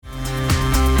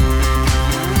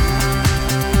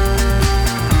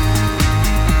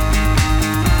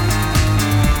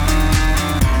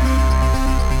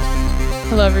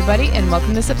Hello, everybody, and welcome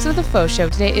to this episode of the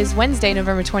FauxShow. Today is Wednesday,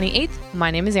 November 28th.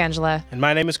 My name is Angela. And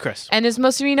my name is Chris. And as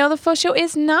most of you know, the FauxShow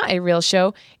is not a real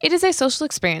show. It is a social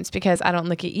experience because I don't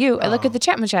look at you. I look at the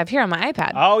chat which I have here on my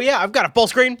iPad. Oh, yeah, I've got a full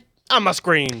screen. I'm a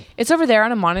screen. It's over there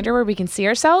on a monitor where we can see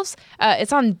ourselves.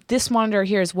 It's on this monitor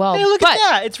here as well. Hey, look at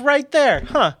that. It's right there.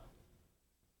 Huh.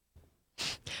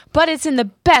 But it's in the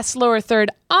best lower third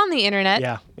on the internet.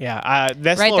 Yeah.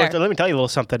 That's right lower there. third. Let me tell you a little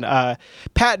something.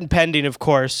 Patent pending, of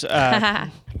course.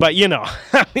 But, you know,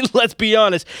 I mean, let's be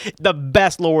honest. The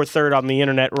best lower third on the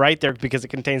internet right there because it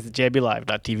contains the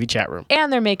jblive.tv chat room.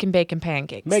 And they're making bacon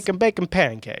pancakes. Making bacon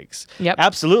pancakes. Yep.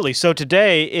 Absolutely. So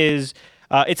today is,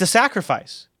 it's a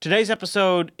sacrifice. Today's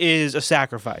episode is a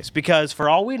sacrifice because for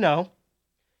all we know,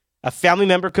 a family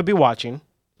member could be watching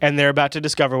and they're about to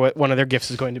discover what one of their gifts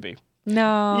is going to be.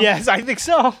 No. Yes, I think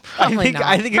so. Probably not.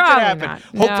 I think it could Probably happen. not.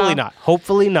 Hopefully No. not.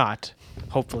 Hopefully not.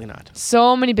 Hopefully not.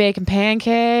 So many bacon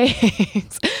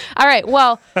pancakes. All right.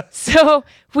 Well, so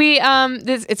we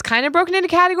it's kind of broken into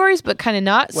categories, but kind of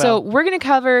not. So we're gonna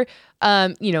cover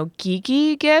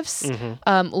geeky gifts,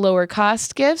 lower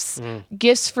cost gifts,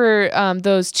 gifts for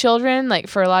those children, like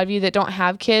for a lot of you that don't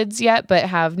have kids yet, but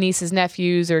have nieces,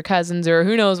 nephews, or cousins, or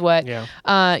who knows what. Yeah.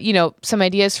 Some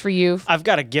ideas for you. I've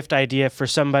got a gift idea for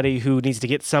somebody who needs to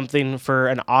get something for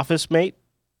an office mate.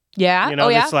 Yeah. You know,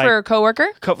 that's like, for a coworker.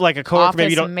 Like a coworker,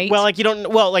 maybe you Office don't. mate. Well, like you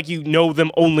don't. Well, like you know them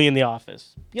only in the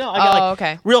office. You know, I got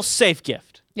okay. real safe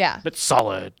gift. Yeah. But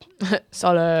solid.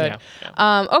 Solid.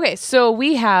 Yeah. Okay, so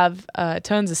we have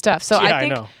tons of stuff. So Yeah, I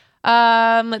think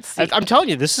I know. Let's see. I'm telling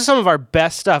you, this is some of our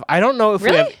best stuff. I don't know if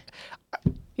we have.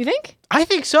 Really? You think? I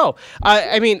think so.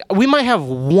 I mean, we might have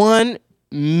one,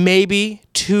 maybe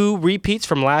two repeats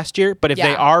from last year, but if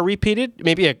they are repeated,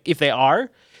 if they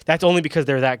are, that's only because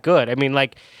they're that good. I mean,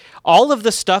 like, all of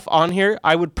the stuff on here,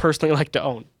 I would personally like to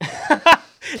own.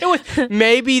 It was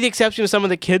maybe the exception of some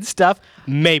of the kids' stuff.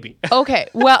 Maybe. Okay,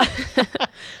 well,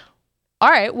 all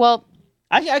right, well.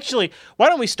 Why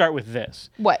don't we start with this?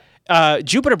 What?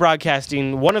 Jupiter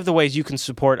Broadcasting, one of the ways you can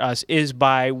support us is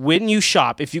by when you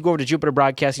shop. If you go over to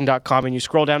jupiterbroadcasting.com and you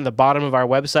scroll down to the bottom of our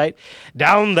website,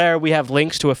 down there we have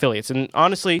links to affiliates. And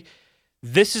honestly,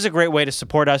 this is a great way to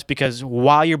support us because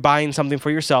while you're buying something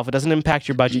for yourself, it doesn't impact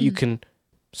your budget. You can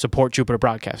support Jupiter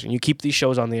Broadcasting. You keep these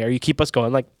shows on the air. You keep us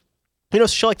going. Like, a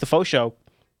show like the FauxShow,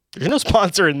 there's no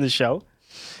sponsor in this show.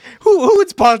 Who would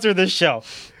sponsor this show?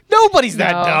 Nobody's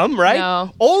that dumb, right?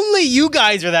 No. Only you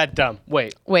guys are that dumb.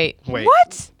 Wait.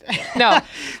 What? No.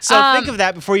 So think of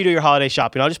that before you do your holiday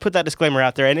shopping. I'll just put that disclaimer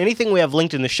out there. And anything we have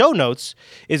linked in the show notes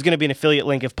is going to be an affiliate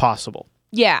link if possible.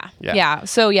 Yeah.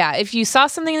 So, if you saw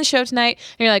something in the show tonight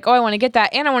and you're like, oh, I want to get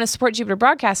that and I want to support Jupiter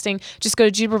Broadcasting, just go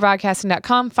to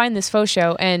jupiterbroadcasting.com, find this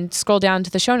FauxShow, and scroll down to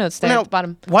the show notes there at the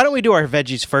bottom. Why don't we do our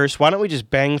veggies first? Why don't we just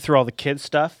bang through all the kids'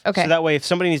 stuff? Okay. So that way, if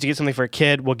somebody needs to get something for a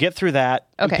kid, we'll get through that.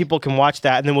 Okay. And people can watch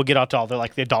that, and then we'll get out to all the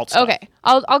adult stuff. Okay,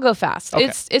 I'll go fast.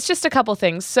 Okay. It's just a couple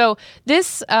things. So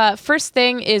this first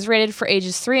thing is rated for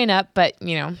ages 3 and up, but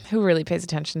who really pays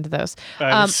attention to those?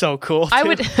 That's so cool. I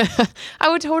would I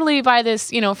would totally buy this,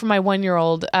 for my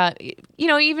 1-year-old,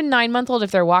 even 9-month-old if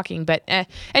they're walking. But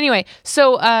anyway,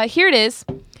 so here it is.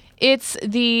 It's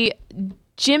the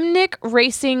Gymnic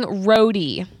Racing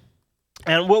Roadie.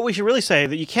 And what we should really say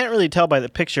that you can't really tell by the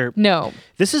picture. No.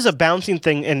 This is a bouncing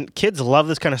thing, and kids love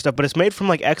this kind of stuff, but it's made from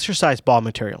like exercise ball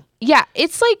material. Yeah,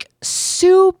 it's like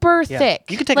super thick.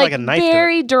 You could take like a knife to it.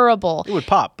 Very durable. It would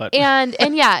pop, but and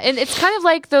it's kind of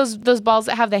like those balls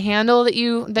that have the handle that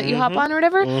you hop on or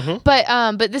whatever.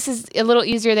 But this is a little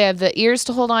easier. They have the ears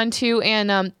to hold on to,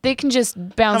 and they can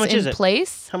just bounce in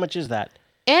place. How much is that?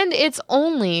 And it's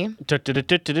only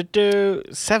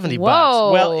 $70.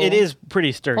 Whoa. Well, it is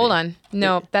pretty sturdy. Hold on.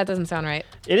 No, that doesn't sound right.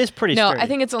 It is pretty sturdy. No, I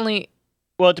think it's only.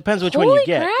 Well, it depends which one you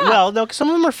get. Crap. Well, no, 'cause some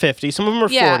of them are 50, some of them are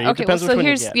 40. Okay. It depends which one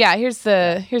you get. Yeah, here's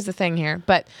the thing here.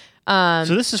 But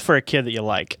so this is for a kid that you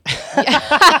like.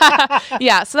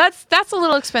 Yeah, so that's a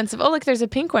little expensive. Oh, look, there's a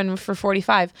pink one for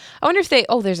 $45. I wonder if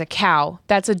there's a cow.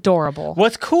 That's adorable.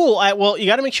 What's cool, well, you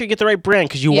got to make sure you get the right brand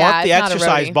because you want the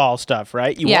exercise ball stuff,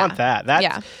 right? You want that.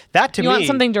 That to me. You want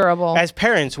something durable. As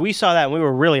parents, we saw that and we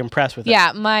were really impressed with it.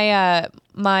 Yeah,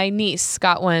 my niece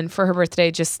got one for her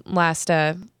birthday just last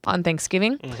on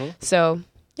Thanksgiving. So,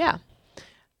 yeah.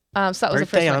 So that was the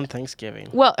first birthday one. on Thanksgiving.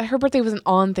 Well, her birthday wasn't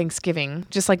on Thanksgiving,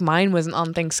 just like mine wasn't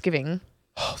on Thanksgiving.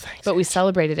 Oh, thanks. But we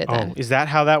celebrated it then. Oh, is that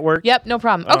how that worked? Yep, no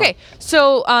problem. Oh. Okay,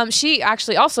 so she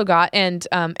actually also got, and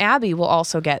Abby will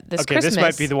also get this Christmas. Okay, this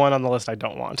might be the one on the list I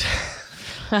don't want.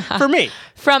 For me.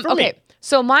 Me.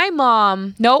 So my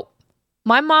mom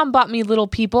bought me Little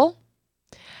People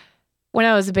when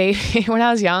I was a baby, when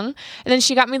I was young. And then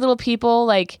she got me Little People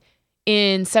like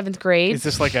in 7th grade. Is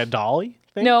this like a dolly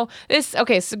thing? No,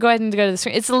 okay. So go ahead and go to the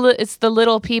screen. It's the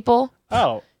little people.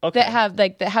 Oh, okay.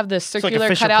 That have the circular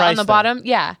like cutout on the thing. bottom.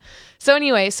 Yeah. So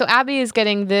anyway, so Abby is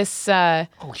getting this. Oh,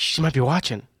 she might be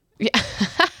watching. Yeah.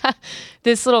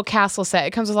 This little castle set.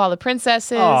 It comes with all the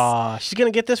princesses. Oh, she's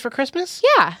gonna get this for Christmas?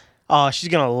 Yeah. Oh, she's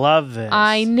gonna love this.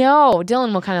 I know.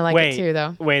 Dylan will kind of like it too,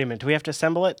 though. Wait a minute. Do we have to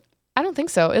assemble it? I don't think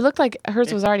so. It looked like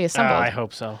hers was already assembled. I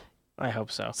hope so.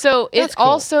 So That's it cool.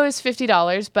 also is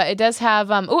 $50, but it does have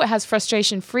it has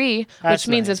frustration free, That's which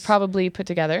means nice. it's probably put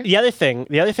together. The other thing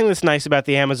that's nice about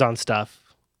the Amazon stuff,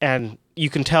 and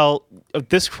you can tell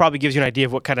this probably gives you an idea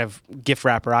of what kind of gift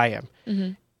wrapper I am.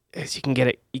 Mm-hmm. Is you can get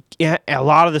it. A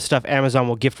lot of the stuff Amazon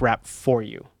will gift wrap for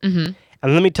you. Mm-hmm.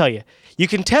 And let me tell you, you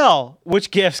can tell which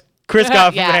gifts Chris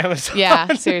got from Amazon.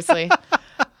 Yeah, seriously.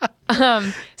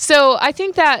 So I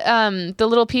think that the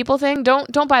little people thing,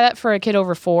 don't buy that for a kid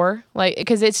over 4, like,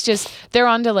 because it's just they're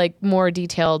onto like more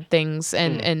detailed things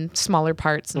and smaller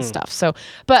parts and stuff. So,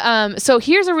 but so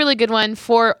here's a really good one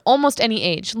for almost any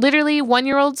age. Literally,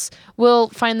 1-year-olds will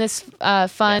find this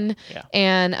fun,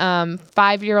 and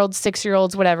 5-year-olds,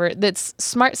 6-year-olds, whatever. That's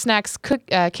Smart Snacks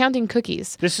counting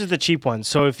cookies. This is the cheap one.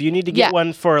 So if you need to get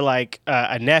one for like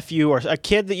a nephew or a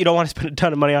kid that you don't want to spend a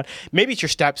ton of money on, maybe it's your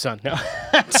stepson. No.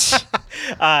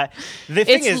 The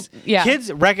thing is,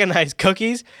 kids recognize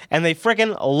cookies and they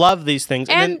freaking love these things,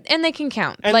 and they can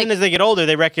count. And then as they get older,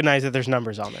 they recognize that there's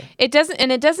numbers on there. It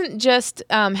doesn't just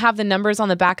have the numbers on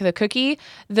the back of the cookie.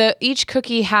 Each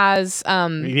cookie has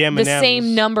the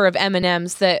same number of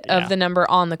M&Ms of the number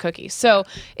on the cookie. So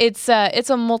it's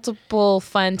a multiple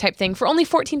fun type thing for only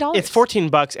 $14. It's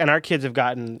 $14, and our kids have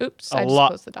gotten a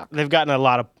lot. They've gotten a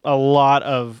lot of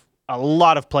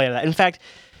play out of that. In fact,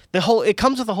 it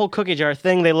comes with the whole cookie jar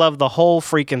thing. They love the whole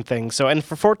freaking thing. So, and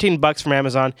for $14 from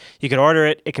Amazon, you could order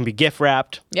it. It can be gift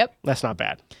wrapped. Yep. That's not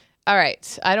bad. All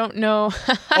right. I don't know.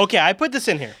 Okay, I put this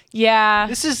in here. Yeah.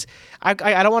 This is I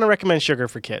don't want to recommend sugar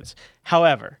for kids.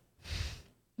 However,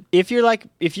 if you're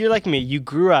like me, you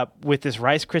grew up with this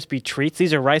Rice Krispie treats.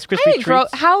 These are Rice Krispie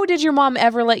treats. How did your mom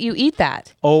ever let you eat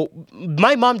that? Oh,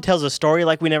 my mom tells a story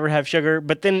like we never have sugar,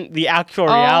 but then the actual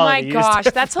reality is gosh,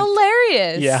 that's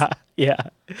hilarious. Yeah.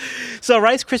 So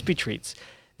Rice Krispie treats.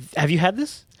 Have you had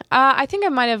this? I think I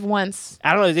might have once.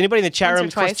 I don't know. Is anybody in the chat Once or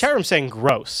room? twice. Chat room saying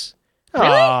gross. Really?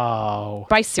 Oh.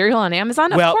 Buy cereal on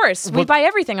Amazon? Of course. We buy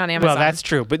everything on Amazon. Well, that's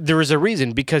true. But there is a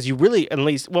reason, because you really, at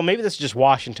least, well, maybe this is just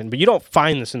Washington, but you don't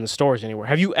find this in the stores anywhere.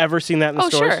 Have you ever seen that in the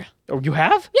stores? Sure. Oh, you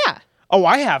have? Yeah. Oh,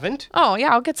 I haven't. Oh,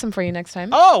 yeah. I'll get some for you next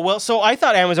time. Oh, well, so I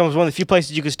thought Amazon was one of the few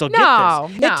places you could still get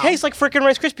this. No. It tastes like freaking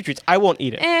Rice Krispie treats. I won't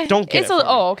eat it. Don't get it.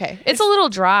 Okay. It's a little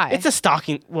dry. It's a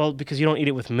stocking. Well, because you don't eat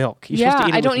it with milk. You're supposed to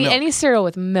eat it I don't with eat milk. any cereal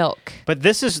with milk. But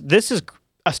this is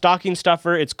a stocking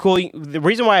stuffer. It's cool. The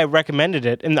reason why I recommended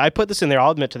it, and I put this in there,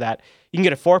 I'll admit to that. You can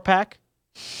get a 4-pack.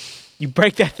 You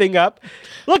break that thing up.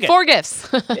 Look, 4 gifts.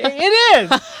 It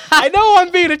is. I know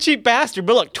I'm being a cheap bastard,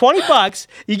 but look, $20.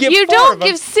 You get. You 4 don't of them.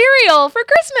 give cereal for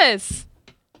Christmas.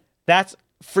 That's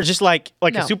for just like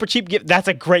a super cheap gift. That's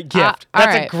a great gift. All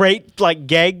That's right. a great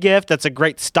gag gift. That's a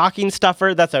great stocking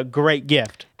stuffer. That's a great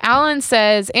gift. Alan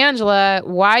says, Angela,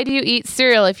 why do you eat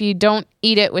cereal if you don't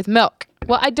eat it with milk?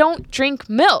 Well, I don't drink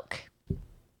milk.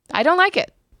 I don't like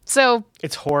it. So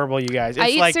It's horrible, you guys. It's I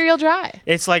eat cereal dry.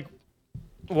 It's like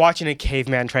watching a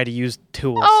caveman try to use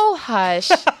tools. Oh, hush.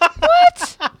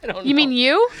 What? I don't know. You mean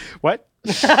you? What?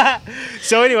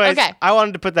 So anyways, Okay. I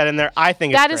wanted to put that in there. I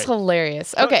think That it's is great.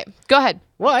 hilarious. Okay, go ahead.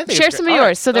 Well, I think Share it's some great. of All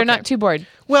yours right. so they're Okay. not too bored.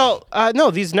 Well,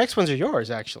 no, these next ones are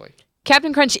yours, actually.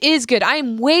 Captain Crunch is good. I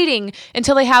am waiting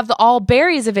until they have the all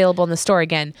berries available in the store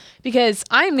again, because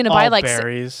I'm going to buy All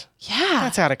berries. Yeah.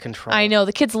 That's out of control. I know.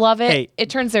 The kids love it. Hey. It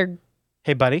turns their...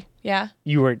 Hey, buddy. Yeah.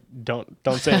 Don't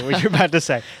say what you're about to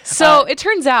say. So it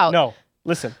turns out... No,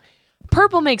 listen.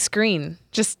 Purple makes green.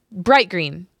 Just bright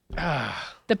green.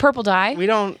 The purple dye. We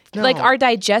don't... No. Like our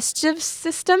digestive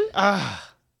system.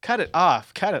 Cut it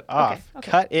off. Okay.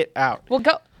 Cut it out. We'll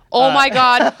go... Oh my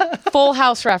God. Full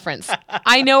House reference.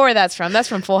 I know where that's from. That's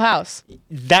from Full House.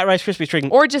 That Rice Krispie treat.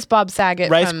 Or just Bob Saget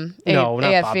from No,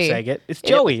 not AFV. Bob Saget. It's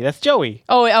Joey. That's Joey.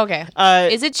 Oh, okay.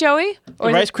 Is it Joey? Or The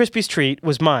is Rice Krispies treat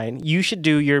was mine. You should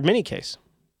do your mini case.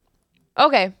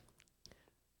 Okay.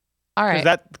 All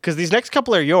right. Because these next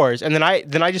couple are yours, and then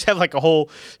I just have like a whole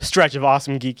stretch of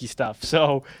awesome geeky stuff.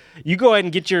 So you go ahead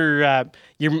and get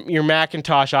your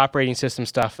Macintosh operating system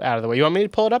stuff out of the way. You want me to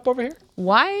pull it up over here?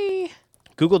 Why?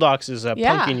 Google Docs is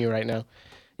punking you right now.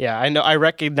 Yeah, I know. I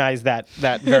recognize that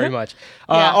very much.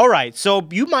 Yeah. All right. So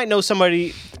you might know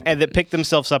somebody that picked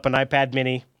themselves up an iPad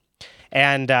mini,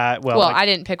 And I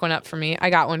didn't pick one up for me. I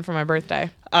got one for my birthday.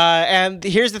 And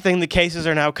here's the thing: the cases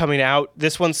are now coming out.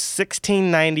 This one's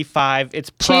 $16.95. It's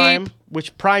Prime, Cheap.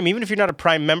 which Prime, even if you're not a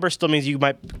Prime member, still means you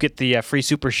might get the free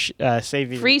Super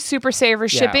Saving. Free Super Saver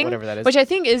shipping, whatever that is. which I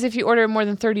think is if you order more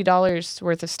than $30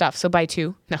 worth of stuff. So buy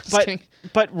two. No, just kidding.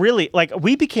 But really, like,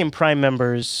 we became Prime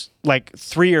members like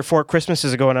 3 or 4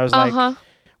 Christmases ago, and I was like,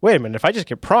 wait a minute, if I just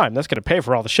get Prime, that's going to pay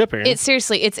for all the shipping. It's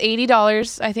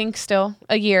 $80, I think, still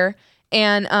a year.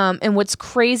 And what's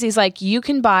crazy is like you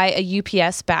can buy a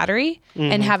UPS battery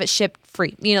and have it shipped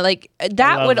free. You know, like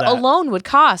that alone would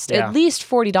cost at least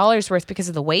 $40 worth because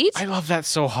of the weight. I love that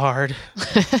so hard.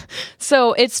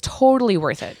 So it's totally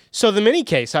worth it. So the mini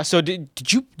case. So did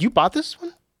you bought this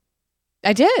one?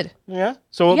 I did. Yeah.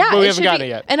 So but we haven't gotten it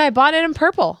yet. And I bought it in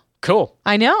purple. Cool.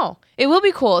 I know. It will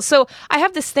be cool. So I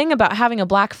have this thing about having a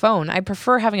black phone. I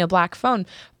prefer having a black phone,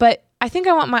 but I think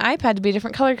I want my iPad to be a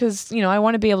different color because, I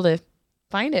want to be able to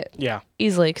find it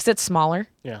easily because it's smaller.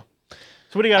 Yeah. So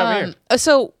what do you got over here?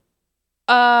 So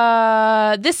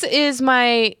this is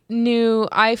my new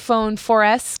iPhone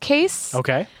 4S case.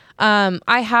 Okay.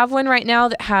 I have one right now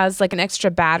that has like an extra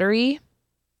battery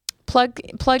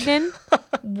plugged in.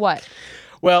 What?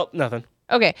 Well, nothing.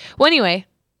 Okay. Well, anyway,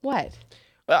 what?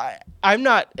 I'm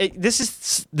not. This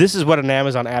is what an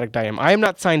Amazon addict I am. I am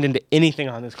not signed into anything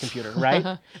on this computer,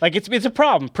 right? Like it's a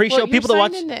problem. Pre-show people that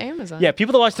watch into Amazon. Yeah,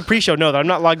 people that watch the pre-show know that I'm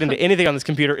not logged into anything on this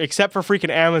computer except for freaking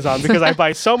Amazon because I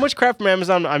buy so much crap from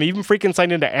Amazon. I'm even freaking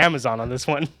signed into Amazon on this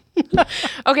one.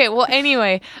 Okay. Well,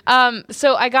 anyway,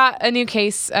 so I got a new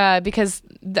case because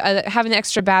having the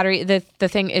extra battery, the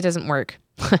thing it doesn't work.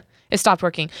 It stopped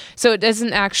working. So it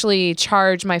doesn't actually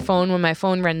charge my phone when my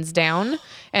phone runs down.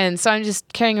 And so I'm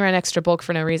just carrying around extra bulk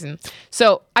for no reason.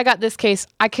 So I got this case.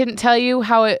 I couldn't tell you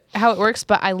how it works,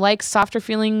 but I like softer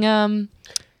feeling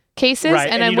cases. Right.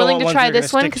 And I'm willing to try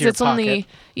this one because it's only...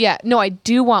 Yeah. No, I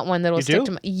do want one that will stick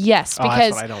to my... Yes,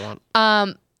 because that's what I don't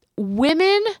want.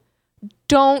 Women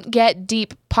don't get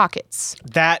deep pockets.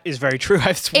 That is very true.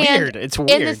 It's weird. It's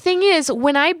weird. And the thing is,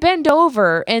 when I bend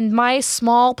over and my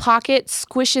small pocket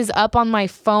squishes up on my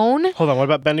phone... Hold on, what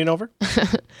about bending over?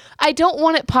 I don't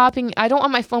want it popping. I don't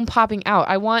want my phone popping out.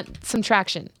 I want some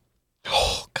traction.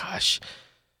 Oh, gosh.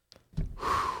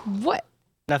 What?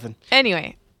 Nothing.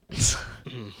 Anyway.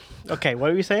 Okay,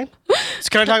 what are you saying? So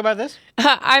can I talk about this?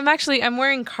 I'm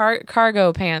wearing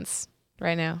cargo pants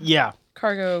right now. Yeah.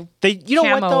 Cargo. You know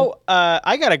camo. what though?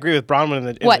 I gotta agree with Bronwyn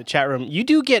in the chat room. You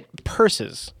do get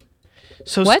purses,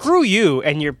 so screw you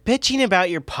and you're bitching about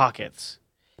your pockets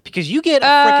because you get a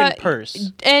freaking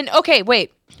purse. And okay,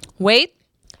 wait.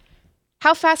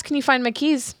 How fast can you find my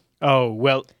keys? Oh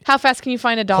well. How fast can you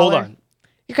find $1? Hold on.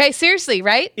 Okay, seriously,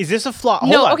 right? Is this a flaw?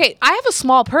 No. Okay, I have a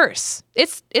small purse.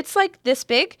 It's like this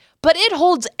big, but it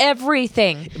holds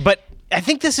everything. But I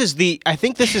think this is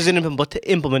an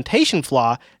implementation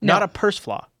flaw, not a purse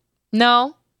flaw.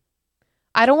 No.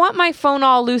 I don't want my phone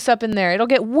all loose up in there. It'll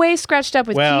get way scratched up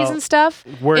with keys and stuff.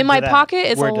 In my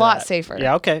pocket, it's a lot safer.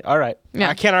 Yeah, okay. All right. Yeah.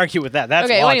 I can't argue with that. That's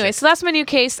okay. Well, anyway, so that's my new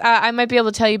case. I might be able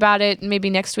to tell you about it maybe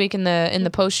next week in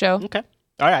the post show. Okay.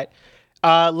 All right.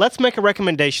 Let's make a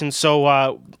recommendation.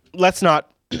 So let's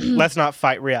not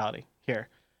fight reality here.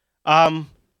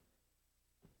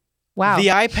 Wow. The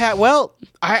iPad. Well,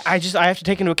 I have to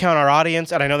take into account our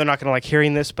audience, and I know they're not going to like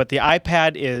hearing this, but the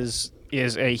iPad is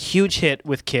a huge hit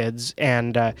with kids,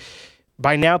 and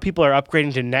by now people are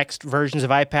upgrading to next versions of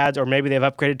iPads, or maybe they've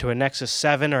upgraded to a Nexus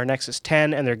 7 or a Nexus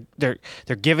 10, and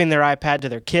they're giving their iPad to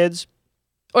their kids,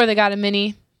 or they got a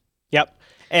mini. Yep.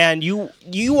 And you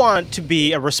want to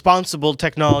be a responsible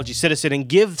technology citizen and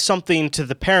give something to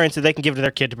the parents that they can give to their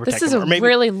kid to protect them. This is a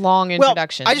really long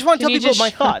introduction. Well, I just want to tell people my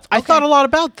thoughts. Okay. I thought a lot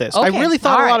about this. Okay. I really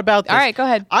thought a lot about this. All right, go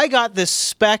ahead. I got this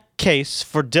spec case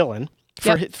for Dylan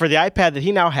for the iPad that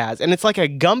he now has, and it's like a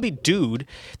Gumby dude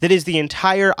that is the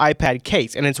entire iPad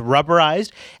case, and it's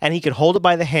rubberized, and he can hold it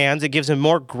by the hands. It gives him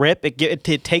more grip.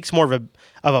 It takes more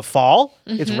of a fall.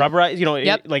 Mm-hmm. It's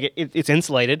rubberized, it's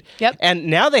insulated. Yep. And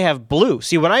now they have blue.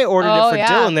 See, when I ordered it for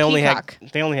Dylan,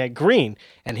 they only had green,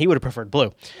 and he would have preferred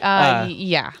blue.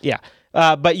 Yeah. Yeah.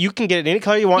 But you can get it any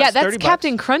color you want. Yeah, it's that's $30.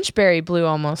 Captain Crunchberry blue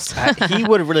almost. He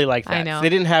would have really liked that. I know. They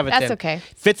didn't have it That's then. okay.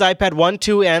 Fits iPad 1,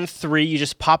 2, and 3. You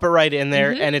just pop it right in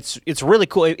there, and it's really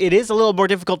cool. It is a little more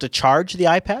difficult to charge the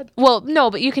iPad. Well,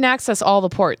 no, but you can access all the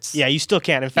ports. Yeah, you still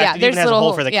can. In fact, it even has a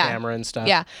hole for the camera and stuff.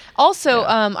 Yeah. Also,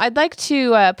 I'd like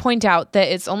to point out that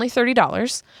it's only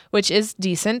 $30, which is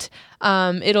decent.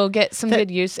 It'll get some good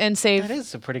use and save. That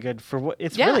is a pretty good for what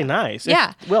it's really nice.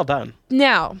 Yeah. Well done.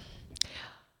 Now,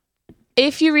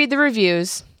 if you read the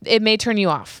reviews, it may turn you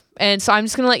off. And so I'm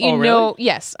just going to let you really? know.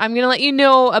 Yes, I'm going to let you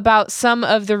know about some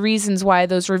of the reasons why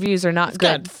those reviews are not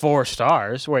good. It's got 4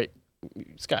 stars. Wait,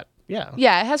 it's got, yeah.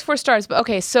 Yeah, it has 4 stars. But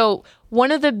okay, so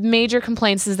one of the major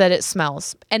complaints is that it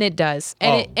smells, and it does.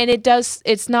 And it does.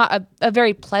 It's not a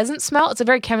very pleasant smell. It's a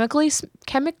very chemical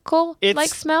like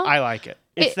smell. I like it.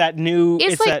 It's that new.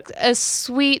 It's like a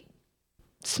sweet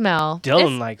smell.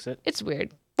 Dylan likes it. It's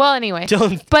weird. Well, anyway,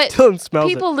 Dylan smells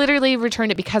people literally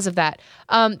returned it because of that.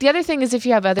 The other thing is if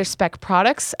you have other spec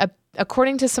products,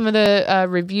 according to some of the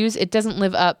reviews, it doesn't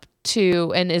live up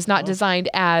to and is not designed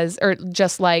as or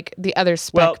just like the other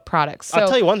spec products. So, I'll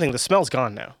tell you one thing: the smell's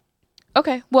gone now.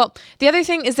 Okay. Well, the other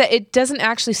thing is that it doesn't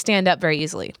actually stand up very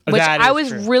easily, which I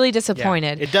was really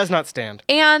disappointed. Yeah, it does not stand.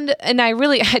 And I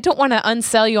don't want to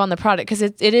unsell you on the product because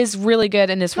it is really good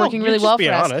and it's working really well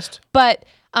for us. Honest. But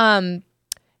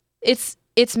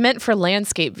it's meant for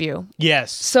landscape view.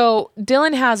 Yes. So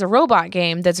Dylan has a robot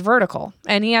game that's vertical,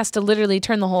 and he has to literally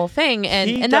turn the whole thing,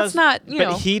 and that's not, you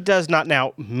know. But he does not.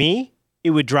 Now, it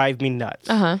would drive me nuts.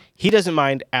 Uh-huh. He doesn't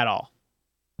mind at all.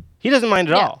 He doesn't mind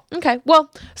at all. Okay.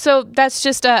 Well, so that's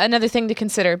just another thing to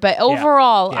consider. But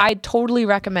overall, I totally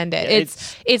recommend it. Yeah,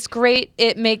 it's great.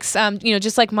 It makes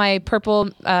just like my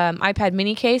purple iPad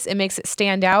mini case, it makes it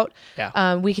stand out.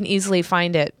 Yeah. We can easily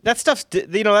find it. That stuff's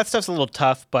a little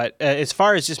tough, but as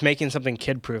far as just making something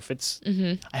kid proof, it's.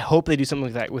 I hope they do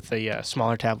something like that with the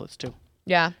smaller tablets too.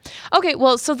 Yeah. Okay.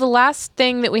 Well, so the last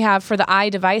thing that we have for the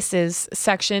iDevices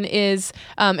section is,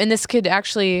 and this could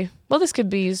actually, this could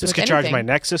be used. This with could anything. charge my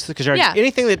Nexus. This could charge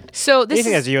anything that. So this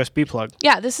anything has a USB plug.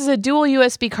 Yeah, this is a dual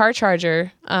USB car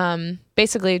charger.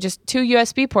 Basically, just 2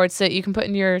 USB ports that you can put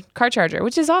in your car charger,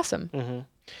 which is awesome. Mm-hmm.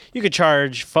 You could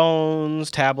charge phones,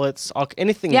 tablets,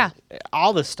 anything. Yeah.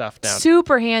 All this stuff now.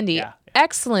 Super handy. Yeah.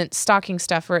 Excellent stocking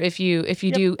stuffer if you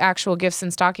do actual gifts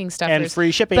and stocking stuffers. And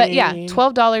free shipping. But yeah,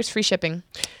 $12 free shipping.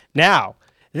 Now,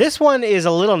 this one is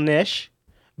a little niche,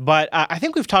 but I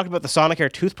think we've talked about the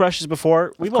Sonicare toothbrushes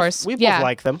before. We both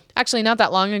like them. Actually, not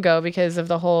that long ago because of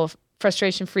the whole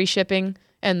frustration free shipping,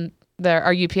 and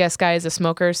our UPS guy is a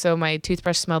smoker, so my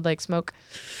toothbrush smelled like smoke.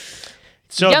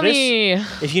 So Yummy.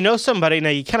 If you know somebody, now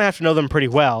you kind of have to know them pretty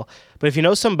well, but if you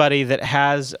know somebody that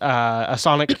has a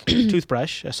Sonic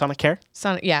toothbrush, a Sonicare.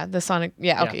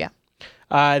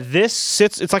 This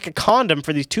sits, it's like a condom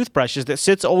for these toothbrushes that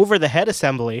sits over the head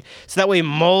assembly, so that way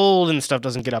mold and stuff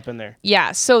doesn't get up in there.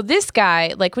 Yeah, so this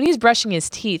guy, like when he's brushing his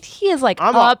teeth, he is like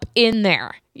up in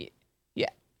there. Yeah.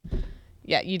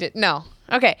 Yeah, you did. No.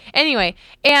 Okay. Anyway,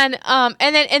 and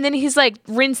then he's like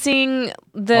rinsing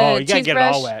the toothbrush. You gotta get it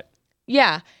all wet.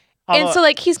 Yeah. And so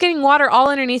like he's getting water all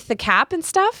underneath the cap and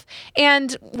stuff.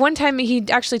 And one time he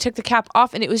actually took the cap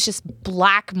off and it was just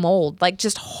black mold, like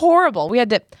just horrible. We had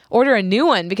to order a new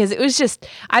one because it was just,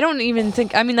 I don't even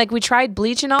think, I mean, like we tried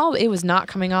bleach and all, it was not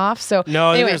coming off. So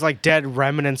no, anyway, there's like dead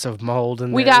remnants of mold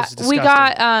and we got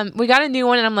a new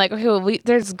one and I'm like, okay, well,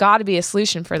 there's got to be a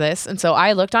solution for this. And so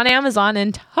I looked on Amazon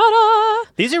and ta-da!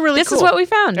 These are really cool. This is what we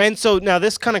found. And so now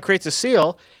this kind of creates a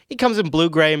seal. It comes in blue,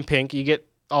 gray, and pink. You get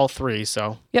all 3,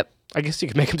 so. Yep. I guess you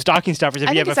could make them stocking stuffers if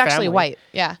you have a family. I think it's actually white.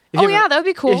 Yeah. That would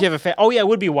be cool. If you have it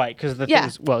would be white because the thing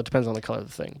is, well, it depends on the color of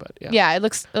the thing, but yeah. Yeah, it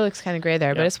looks kind of gray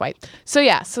there, but it's white. So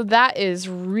so that is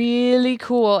really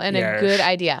cool and a good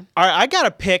idea. All right, I got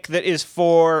a pick that is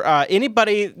for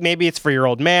anybody. Maybe it's for your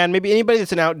old man. Maybe anybody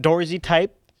that's an outdoorsy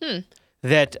type.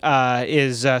 That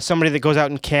is somebody that goes out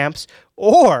and camps,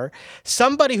 or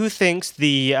somebody who thinks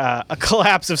the a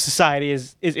collapse of society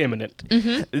is imminent.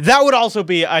 Mm-hmm. That would also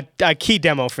be a key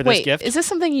demo for this gift. Is this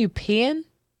something you pee in?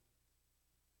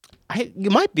 You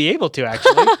might be able to,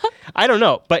 actually. I don't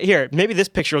know. But here, maybe this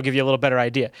picture will give you a little better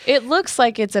idea. It looks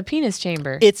like it's a penis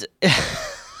chamber. It's...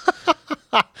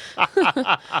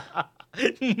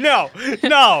 No.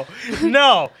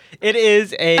 It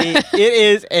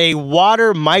is a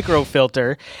water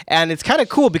microfilter, and it's kind of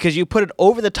cool because you put it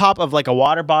over the top of like a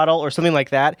water bottle or something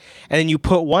like that, and then you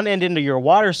put one end into your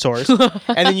water source,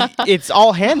 and then it's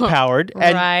all hand powered,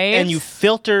 and you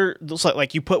filter.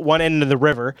 Like you put one end into the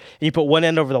river, and you put one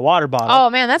end over the water bottle.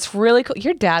 Oh man, that's really cool.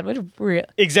 Your dad would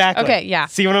exactly. Okay, yeah.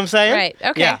 See what I'm saying? Right.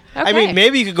 Okay. Yeah. Okay. I mean,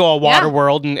 maybe you could go a water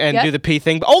world and do the pee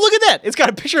thing. But look at that! It's got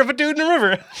a picture of a dude in a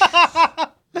river.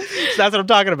 So that's what I'm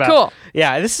talking about. Cool.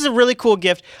 Yeah, this is a really cool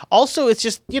gift. Also, it's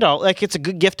just, like it's a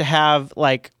good gift to have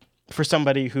like for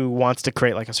somebody who wants to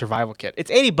create like a survival kit.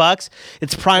 It's $80.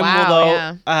 It's primeable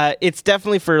though. Yeah. It's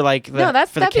definitely for like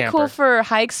that'd be cool for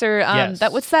hikes or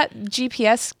what's that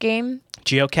GPS game?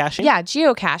 Geocaching? Yeah,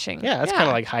 geocaching. Yeah, that's kind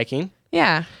of like hiking.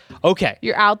 Yeah. Okay.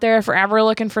 You're out there forever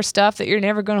looking for stuff that you're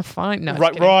never going to find. No,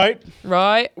 right.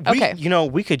 Okay.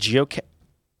 We could geocache.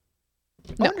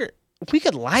 We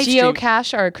could live stream.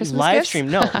 Geocache our Christmas live gifts?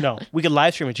 stream. No. We could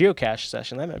live stream a geocache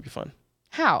session. That might be fun.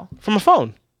 How? From a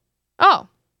phone. Oh.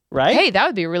 Right? Hey, that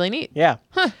would be really neat. Yeah.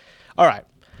 Huh. All right.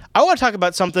 I want to talk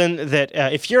about something that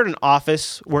if you're in an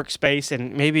office workspace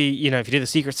and maybe, if you do the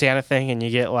Secret Santa thing and you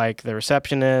get like the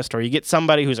receptionist or you get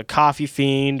somebody who's a coffee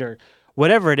fiend or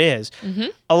whatever it is,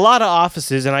 a lot of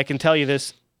offices, and I can tell you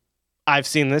this, I've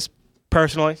seen this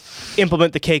personally,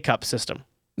 implement the K-Cup system.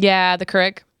 Yeah, the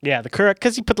Keurig. Yeah, the Keurig,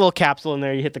 because you put the little capsule in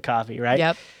there, you hit the coffee, right?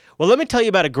 Yep. Well, let me tell you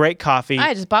about a great coffee.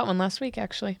 I just bought one last week,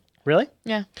 actually. Really?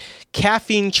 Yeah.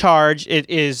 Caffeine charge. It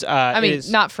is.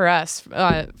 Not for us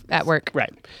at work.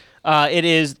 Right.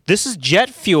 This is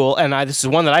jet fuel, and this is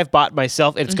one that I've bought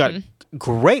myself. It's got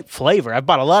great flavor. I've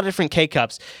bought a lot of different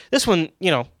K-Cups. This one,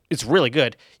 it's really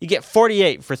good. You get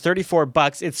 48 for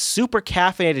 $34. It's super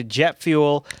caffeinated jet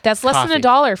fuel. That's less coffee. than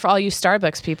 $1 for all you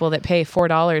Starbucks people that pay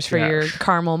 $4 for your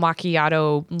caramel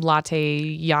macchiato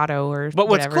latte yotto or But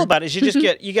what's whatever. cool about it is you just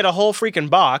get a whole freaking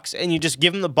box, and you just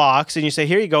give them the box, and you say,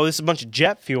 here you go. This is a bunch of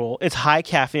jet fuel. It's high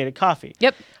caffeinated coffee.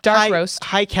 Yep. Dark roast.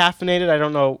 High caffeinated. I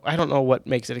don't know what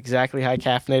makes it exactly high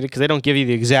caffeinated because they don't give you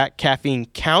the exact caffeine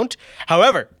count.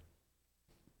 However,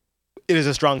 it is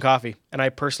a strong coffee, and I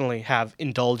personally have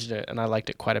indulged in it, and I liked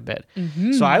it quite a bit.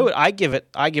 So I give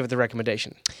it the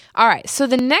recommendation. All right. So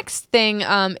the next thing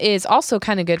is also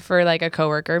kind of good for like a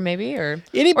coworker, maybe, or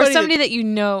Anybody somebody that you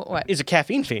know. What is a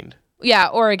caffeine fiend? Yeah,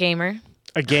 or a gamer,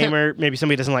 A gamer, maybe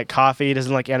somebody doesn't like coffee,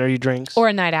 doesn't like energy drinks, or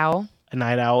a night owl. a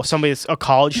night owl, somebody that's a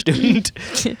college student,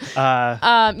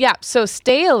 Yeah. So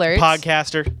Stay Alert.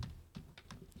 podcaster.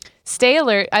 Stay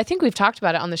Alert. I think we've talked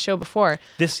about it on the show before.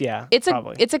 It's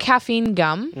probably. It's a caffeine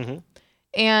gum,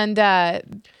 and It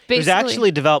basically was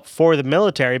actually developed for the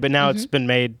military, but now it's been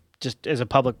made just as a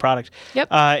public product. Yep.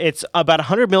 It's about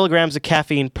 100 milligrams of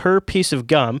caffeine per piece of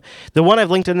gum. The one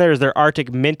I've linked in there is their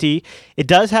Arctic Minty. It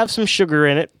does have some sugar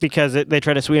in it because they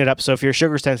try to sweeten it up. So if you're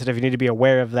sugar sensitive, you need to be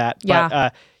aware of that. Yeah.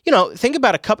 But, think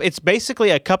about a cup. It's basically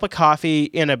a cup of coffee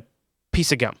in a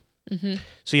piece of gum.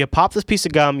 So you pop this piece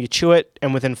of gum, you chew it,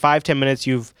 and within 5-10 minutes,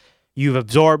 you've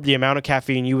absorbed the amount of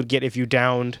caffeine you would get if you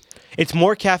downed. It's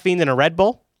more caffeine than a Red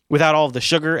Bull without all of the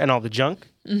sugar and all the junk.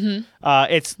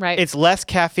 It's less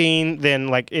caffeine than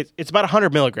it's about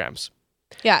 100 milligrams.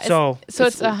 Yeah. So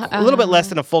it's a little bit less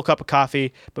than a full cup of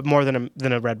coffee, but more than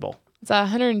a Red Bull. It's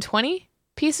 120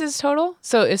 pieces total.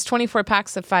 So it's 24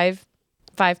 packs of five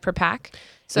per pack.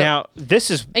 So now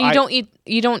this is and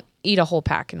you don't eat a whole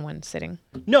pack in one sitting.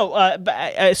 No,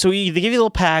 so they give you little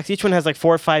packs. Each one has like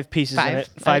 4 or 5 pieces in it.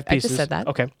 5 pieces. I just said that.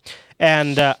 Okay.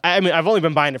 And I've only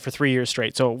been buying it for 3 years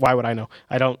straight, so why would I know?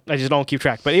 I just don't keep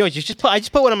track. But anyways, I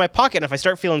just put one in my pocket, and if I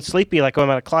start feeling sleepy, like when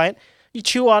I'm at a client, you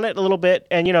chew on it a little bit,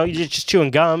 and you're just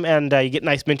chewing gum, and you get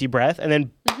nice minty breath, and then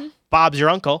Bob's your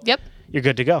uncle. Yep. You're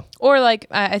good to go. Or like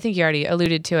I think you already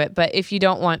alluded to it, but if you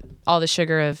don't want all the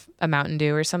sugar of a Mountain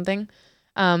Dew or something.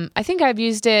 I think I've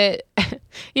used it,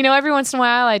 every once in a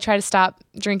while I try to stop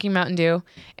drinking Mountain Dew.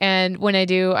 And when I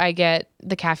do, I get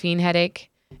the caffeine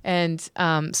headache. And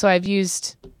so I've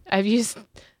used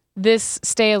this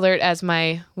Stay Alert as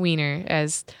my wiener.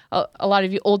 As a lot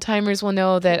of you old timers will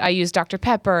know that I use Dr.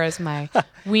 Pepper as my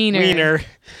wiener.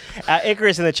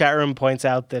 Icarus in the chat room points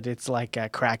out that it's like a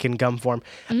crack in gum form.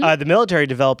 The military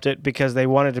developed it because they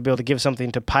wanted to be able to give something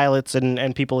to pilots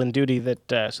and people in duty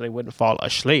that so they wouldn't fall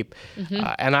asleep.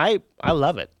 And I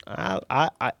love it.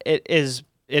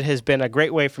 It has been a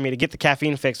great way for me to get the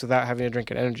caffeine fix without having to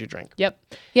drink an energy drink. Yep.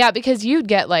 Yeah, because you'd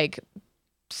get like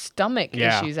stomach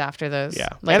issues after those. Yeah.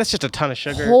 Like, and it's just a ton of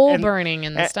sugar. Hole burning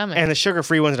in the stomach. And the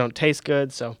sugar-free ones don't taste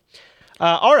good. So,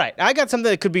 all right. I got something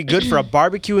that could be good for a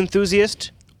barbecue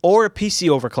enthusiast or a PC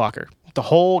overclocker. The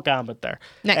whole gambit there.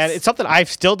 Nice. And it's something I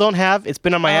still don't have. It's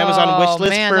been on my Amazon wish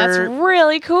list man, for... that's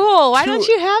really cool. Why don't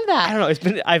you have that? I don't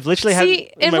know. I've literally had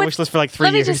it in my wish list for like 3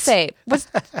 years. Let me just say,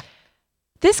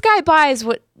 this guy buys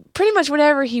pretty much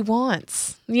whatever he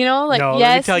wants. No,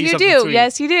 yes, you do. Sweet.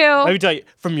 Yes, you do. Let me tell you,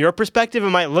 from your perspective, it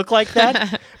might look like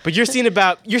that, but you're seeing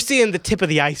the tip of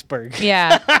the iceberg.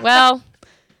 Yeah. Well,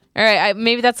 all right.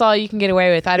 Maybe that's all you can get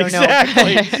away with. I don't know.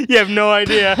 Exactly. You have no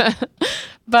idea.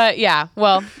 But yeah.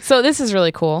 Well, so this is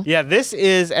really cool. Yeah, this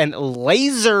is an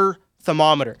laser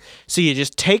thermometer. So you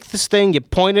just take this thing, you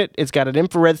point it. It's got an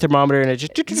infrared thermometer, and it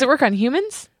just Does it work on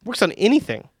humans? Works on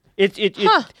anything.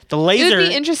 The laser. It would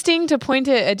be interesting to point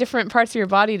it at different parts of your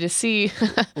body to see.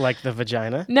 Like the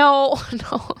vagina? No.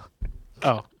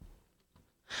 Oh.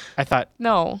 I thought.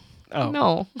 No. Oh.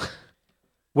 No.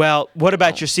 Well, what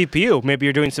about your CPU? Maybe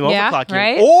you're doing some overclocking.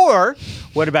 Right? Or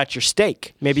what about your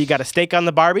steak? Maybe you got a steak on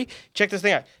the Barbie. Check this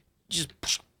thing out. Just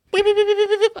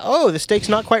oh, the steak's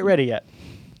not quite ready yet.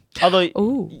 Although,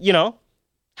 Ooh.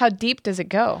 How deep does it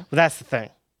go? Well, that's the thing.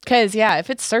 Because, yeah,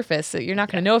 if it's surface, you're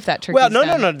not going to know if that turkey's Well, no,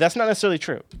 done. no. That's not necessarily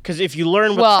true. Because if you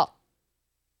learn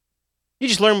you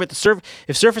just learn with the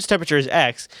if surface temperature is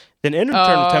X, then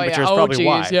internal temperature is probably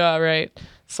Y. Yeah, right.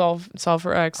 Solve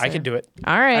for X. I could do it.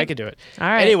 All right. I could do it. All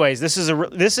right. Anyways, this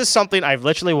is something I've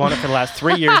literally wanted for the last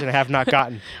 3 years and have not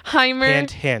gotten.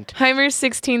 Hint. Heimer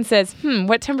 16 says,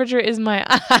 what temperature is my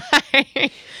eye?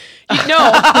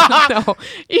 No.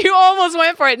 You almost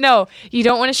went for it. No, you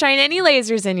don't want to shine any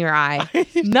lasers in your eye.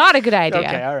 Not a good idea.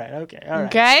 Okay, all right.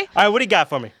 Okay? All right, what do you got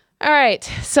for me? All right.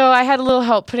 So I had a little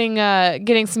help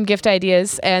getting some gift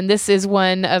ideas, and this is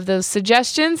one of those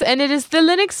suggestions, and it is the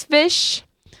Linux fish.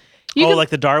 Like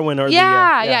the Darwin or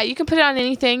yeah. You can put it on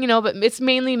anything, but it's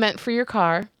mainly meant for your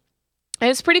car. And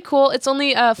it's pretty cool. It's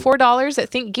only $4 at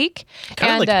ThinkGeek. I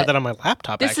kind of like to put that on my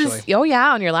laptop, actually.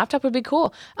 On your laptop would be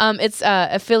cool. It's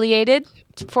affiliated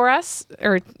for us,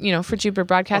 or for Jupiter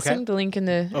Broadcasting. Okay. The link in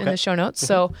the show notes.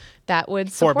 So that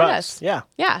would support us. Yeah.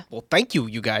 Yeah. Well, thank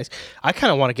you guys. I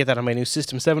kind of want to get that on my new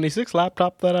System 76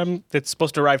 laptop that's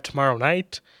supposed to arrive tomorrow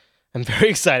night. I'm very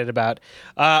excited about.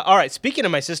 All right, speaking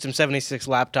of my System 76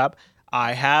 laptop,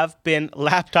 I have been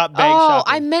laptop bag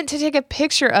shopping. I meant to take a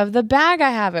picture of the bag I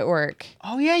have at work.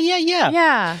 Oh, yeah.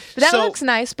 Yeah, but that looks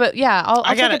nice, but yeah, I'll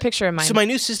take a picture of mine. So my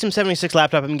new System 76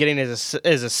 laptop I'm getting is a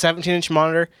 17-inch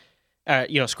monitor,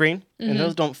 screen, and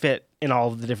those don't fit in all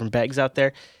of the different bags out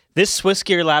there. This Swiss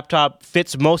Gear laptop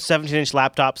fits most 17-inch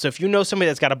laptops, so if you know somebody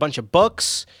that's got a bunch of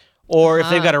books, or if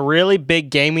they've got a really big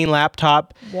gaming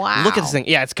laptop. Wow. Look at this thing.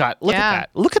 Yeah, it's got, look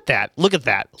at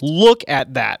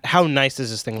that. How nice does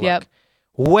this thing look? Yep.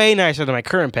 Way nicer than my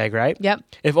current bag, right? Yep.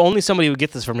 If only somebody would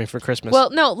get this for me for Christmas. Well,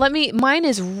 no, mine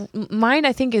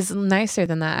I think is nicer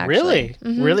than that, actually. Really?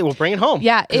 Mm-hmm. Really? Well, bring it home.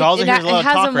 Yeah, it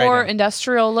has a more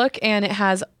industrial look, and it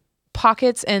has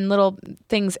pockets and little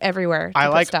things everywhere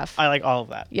to put stuff. I like all of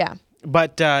that. Yeah.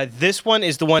 But this one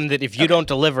is the one that if you don't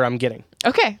deliver, I'm getting.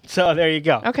 Okay. So there you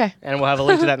go. Okay. And we'll have a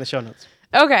link to that in the show notes.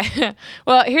 Okay.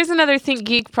 Well, here's another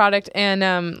ThinkGeek product, and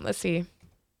let's see.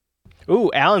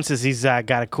 Ooh, Alan says he's got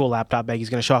a cool laptop bag he's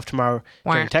going to show off tomorrow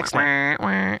during text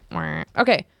night.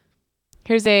 Okay.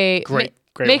 Here's a... Great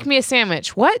Make me a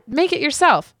sandwich. What? Make it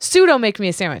yourself. Pseudo make me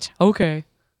a sandwich. Okay.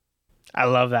 I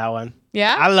love that one.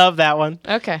 Yeah? I love that one.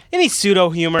 Okay. Any pseudo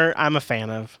humor, I'm a fan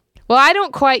of. Well, I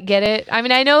don't quite get it. I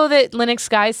mean, I know that Linux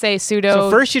guys say sudo. So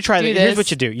first you try here's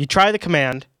what you do. You try the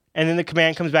command, and then the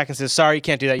command comes back and says, sorry, you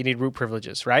can't do that. You need root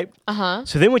privileges, right? Uh-huh.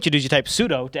 So then what you do is you type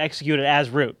sudo to execute it as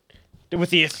root. With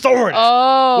the authority.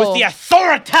 Oh. With the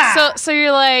authority. So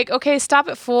you're like, okay, stop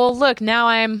it, fool. Look, now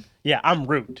I'm... Yeah, I'm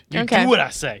root. You do what I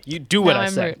say. You do what I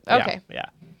say. Root. Okay. Yeah.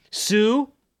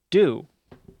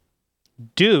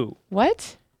 Do.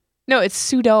 What? No,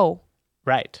 it's sudo.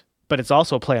 Right. But it's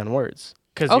also a play on words.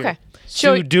 Okay.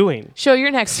 Doing. Show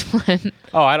your next one.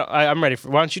 Oh, I'm ready for.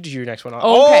 Why don't you do your next one?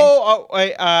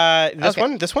 Okay.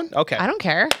 This one. Okay. I don't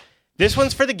care. This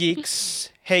one's for the geeks.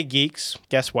 Hey geeks,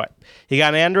 guess what? You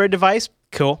got an Android device?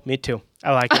 Cool. Me too.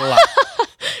 I like it a lot.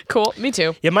 Cool. Me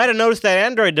too. You might have noticed that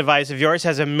Android device of yours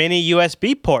has a mini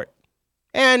USB port,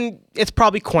 and it's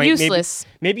probably quaint. Useless.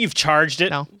 Maybe you've charged it.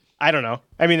 No. I don't know.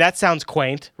 I mean, that sounds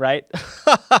quaint, right?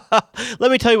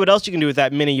 Let me tell you what else you can do with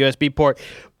that mini USB port.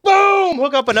 Boom!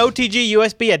 Hook up an OTG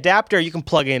USB adapter. You can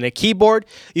plug in a keyboard.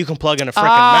 You can plug in a freaking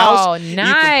mouse. Oh, nice. You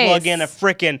can plug in a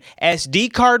freaking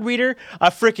SD card reader,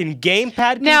 a freaking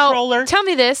gamepad controller. Now, tell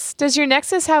me this. Does your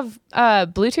Nexus have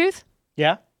Bluetooth?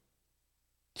 Yeah.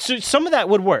 So some of that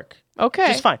would work. Okay.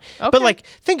 Just fine. Okay. But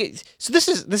so this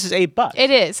is $8. It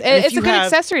is. It's a good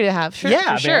accessory to have. Sure.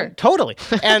 Yeah, for sure. Man, totally.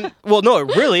 And well, no,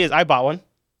 it really is. I bought one.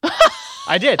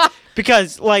 I did.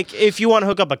 Because, if you want to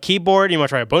hook up a keyboard, you want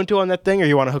to try Ubuntu on that thing, or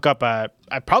you want to hook up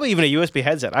probably even a USB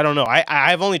headset. I don't know.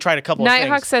 I've only tried a couple of things.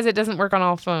 Nighthawk says it doesn't work on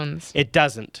all phones. It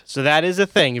doesn't. So that is a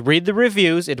thing. Read the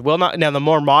reviews. It will not. Now, the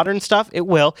more modern stuff, it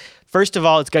will. First of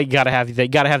all, you got to have the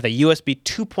USB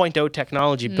 2.0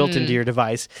 technology built into your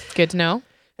device. Good to know.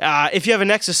 If you have a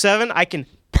Nexus 7, I can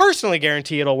personally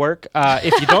guarantee it'll work.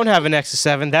 If you don't have a Nexus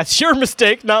 7, that's your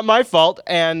mistake, not my fault.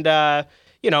 And,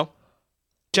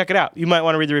 check it out. You might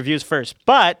want to read the reviews first.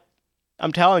 But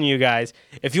I'm telling you guys,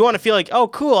 if you want to feel like, oh,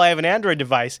 cool, I have an Android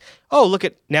device. Oh, look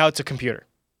at, now it's a computer.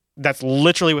 That's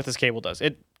literally what this cable does.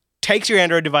 It takes your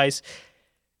Android device,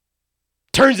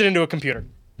 turns it into a computer.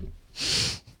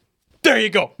 There you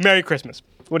go. Merry Christmas.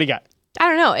 What do you got? I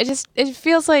don't know. It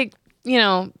feels like,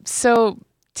 so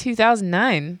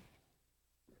 2009.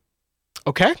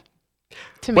 Okay.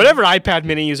 To me. Whatever, iPad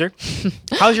mini user.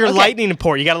 How's your lightning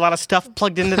port? You got a lot of stuff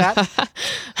plugged into that?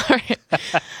 All right.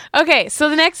 Okay, so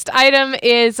the next item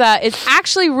is it's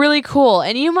actually really cool,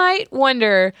 and you might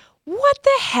wonder, what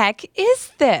the heck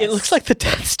is this? It looks like the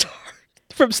Death Star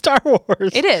from Star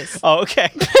Wars. It is. Oh, okay.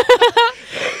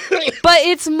 But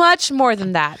it's much more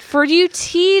than that. For you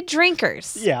tea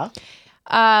drinkers. Yeah.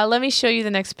 Let me show you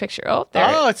the next picture. Oh, there.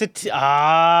 Oh, it's a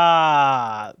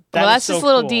well, that's just a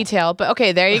little detail, but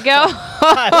okay, there you go.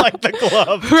 I like the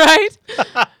glove. Right?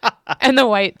 And the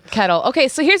white kettle. Okay,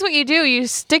 so here's what you do. You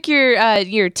stick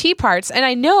your tea parts, and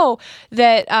I know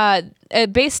that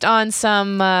based on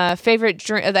some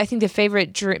favorite I think the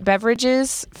favorite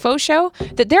beverages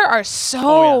FauxShow, that there are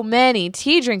so many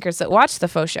tea drinkers that watch the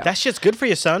FauxShow. That shit's good for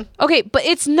you, son. Okay, but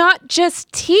it's not just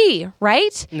tea,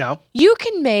 right? No. You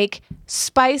can make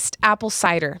spiced apple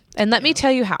cider. And let me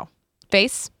tell you how.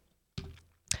 Base.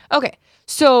 Okay,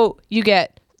 so you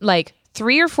get like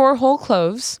 3 or 4 whole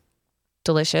cloves.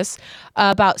 Delicious.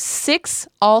 About 6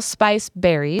 allspice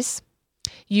berries.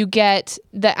 You get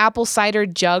the apple cider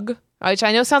jug, which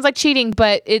I know sounds like cheating,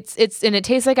 but it's and it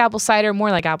tastes like apple cider, more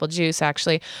like apple juice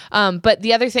actually. But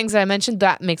the other things that I mentioned,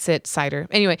 that makes it cider.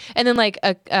 Anyway, and then like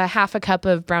a half a cup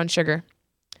of brown sugar.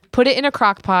 Put it in a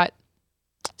crock pot.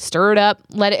 Stir it up,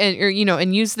 let it,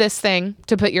 and use this thing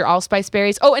to put your allspice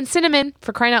berries. Oh, and cinnamon,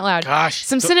 for crying out loud. Gosh.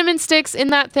 Some cinnamon sticks in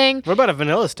that thing. What about a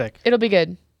vanilla stick? It'll be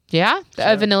good. Yeah?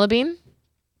 A vanilla bean?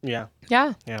 Yeah.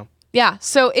 Yeah. Yeah. Yeah.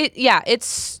 So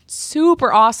it's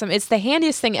super awesome. It's the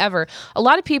handiest thing ever. A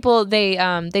lot of people,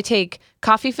 they take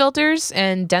coffee filters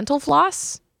and dental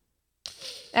floss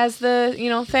as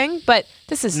the thing, but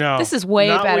this is way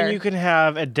not better. When you can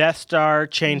have a Death Star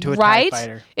chained to a TIE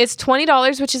fighter. It's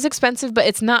 $20, which is expensive, but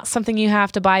it's not something you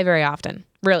have to buy very often,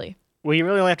 really. Well, you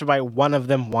really only have to buy one of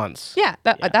them once. Yeah,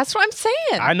 that's what I'm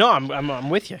saying. I know, I'm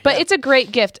with you. But it's a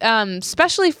great gift,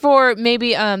 especially for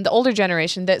maybe the older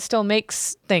generation that still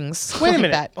makes things. Wait a like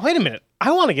minute. that. Wait a minute.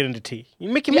 I want to get into tea.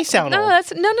 You're making me sound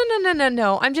old.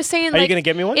 No. I'm just saying. Are you gonna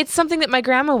get me one? It's something that my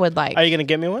grandma would like. Are you gonna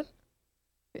get me one?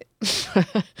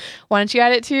 Why don't you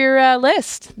add it to your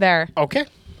list there? Okay.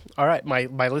 All right.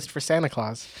 My list for Santa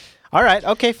Claus. All right.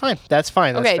 Okay. Fine. That's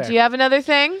fine. That's okay. fair. Do you have another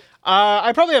thing?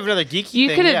 I probably have another geeky thing.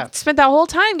 You could have spent that whole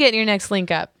time getting your next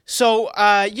link up. So,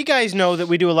 you guys know that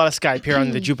we do a lot of Skype here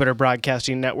on the Jupiter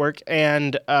Broadcasting Network,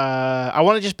 and I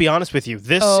want to just be honest with you.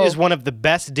 This is one of the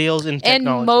best deals in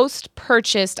technology. And most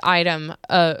purchased item,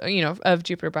 of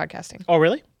Jupiter Broadcasting. Oh,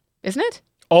 really? Isn't it?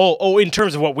 Oh, in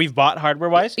terms of what we've bought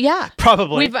hardware-wise? Yeah.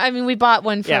 Probably. We bought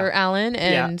one for Alan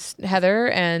and Heather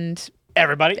and...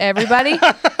 Everybody?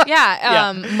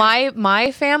 Yeah.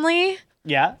 My family...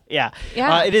 Yeah. Yeah.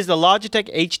 It is the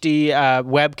Logitech HD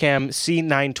webcam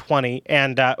C920,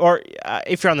 and or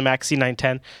if you're on the Mac,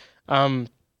 C910.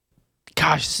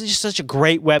 Gosh, this is just such a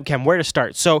great webcam. Where to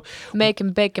start? So,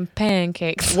 making bacon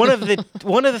pancakes. one of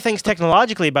the things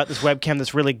technologically about this webcam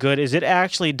that's really good is it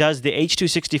actually does the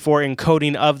H.264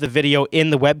 encoding of the video in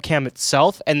the webcam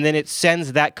itself, and then it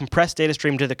sends that compressed data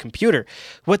stream to the computer.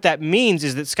 What that means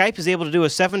is that Skype is able to do a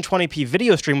 720p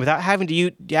video stream without having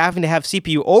to have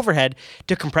CPU overhead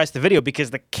to compress the video,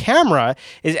 because the camera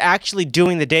is actually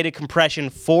doing the data compression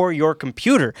for your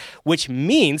computer, which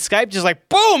means Skype just like,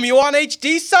 boom, you want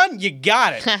HD, son? You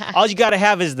got it. All you got to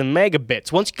have is the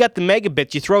megabits. Once you got the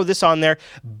megabits, you throw this on there,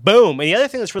 boom. And the other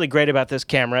thing that's really great about this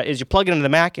camera is you plug it into the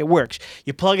Mac, it works.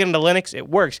 You plug it into Linux, it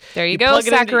works. There you go,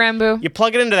 Sakarambu. You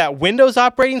plug it into that Windows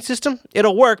operating system,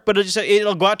 it'll work, but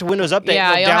it'll go out to Windows Update.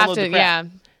 Yeah, you'll have download to. the crap.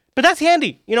 But that's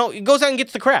handy. It goes out and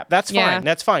gets the crap. That's fine. Yeah.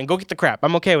 That's fine. Go get the crap.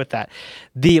 I'm okay with that.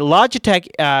 The Logitech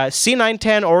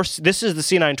C910, or this is the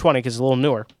C920 because it's a little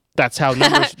newer. That's how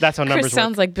numbers. That's how numbers Chris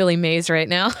sounds like Billy Mays right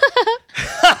now.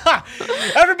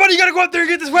 Everybody, you gotta go out there and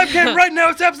get this webcam right now.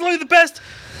 It's absolutely the best.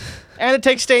 And it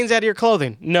takes stains out of your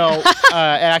clothing. No,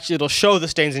 actually, it'll show the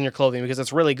stains in your clothing because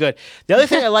it's really good. The other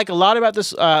thing I like a lot about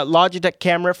this Logitech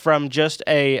camera from just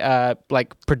a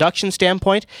production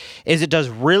standpoint is it does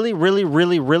really, really,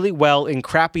 really, really well in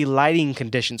crappy lighting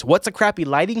conditions. What's a crappy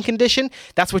lighting condition?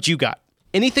 That's what you got.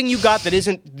 Anything you got that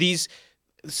isn't these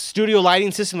studio lighting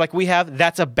system like we have,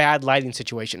 that's a bad lighting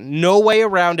situation. No way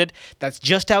around it. That's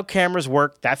just how cameras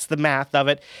work. That's the math of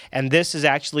it. And this is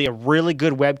actually a really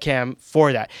good webcam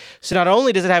for that. So not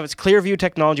only does it have its clear view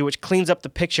technology, which cleans up the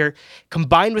picture,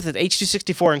 combined with its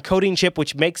H.264 encoding chip,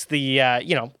 which makes the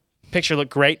picture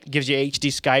look great, gives you HD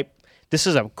Skype. This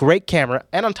is a great camera.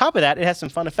 And on top of that, it has some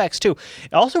fun effects too.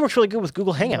 It also works really good with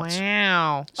Google Hangouts.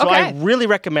 Wow. So I really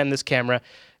recommend this camera.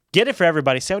 Get it for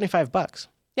everybody, $75.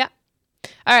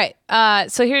 All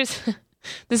right. So here's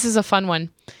this is a fun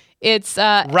one. It's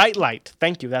Right Light.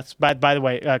 Thank you. That's by the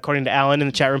way, according to Alan in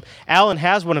the chat room. Alan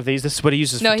has one of these. This is what he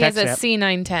uses for he has a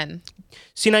TechSnap. C910.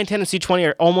 C910 and C20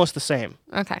 are almost the same.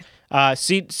 Okay.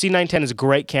 C910 is a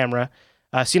great camera.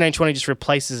 C920 just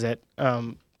replaces it.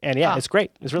 And yeah, it's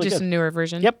great. It's really just good. a newer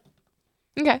version. Yep.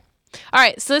 Okay. All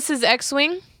right. So this is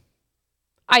X-Wing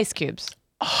ice cubes.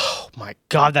 Oh my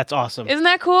God, that's awesome. Isn't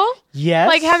that cool? Yes.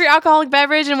 Like have your alcoholic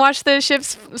beverage and watch the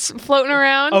ships floating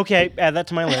around. Okay, add that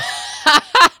to my list.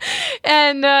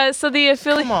 And so the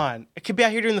affiliate. Come on, I could be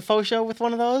out here doing the faux show with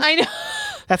one of those. I know.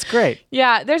 That's great.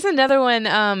 Yeah, there's another one.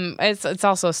 It's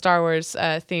also a Star Wars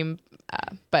theme.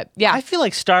 But yeah, I feel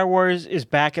like Star Wars is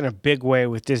back in a big way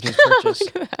with Disney's purchase.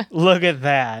 Look at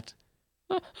that.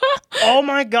 Oh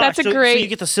my gosh. That's so great. you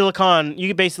get the silicone,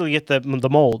 you basically get the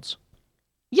molds.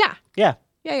 Yeah. Yeah.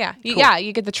 Yeah. Cool. Yeah,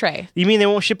 you get the tray. You mean they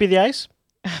won't ship you the ice?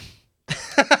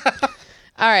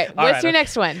 All right. What's your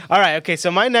next one? All right. Okay. So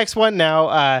my next one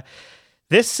now,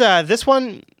 this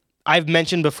one I've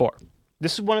mentioned before.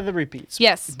 This is one of the repeats.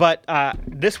 Yes. But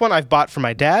this one I've bought for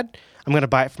my dad. I'm going to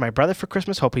buy it for my brother for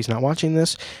Christmas. Hope he's not watching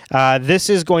this. This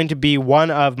is going to be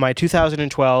one of my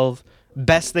 2012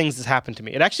 best things that's happened to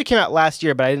me. It actually came out last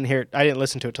year, but I didn't hear it. I didn't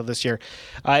listen to it till this year.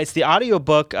 It's the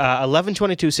audiobook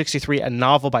 11/22/63, a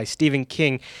novel by Stephen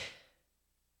King.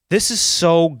 This is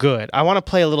so good. I want to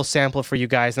play a little sample for you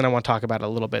guys, and I want to talk about it a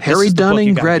little bit. Harry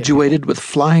Dunning graduated with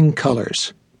flying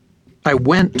colors. I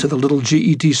went to the little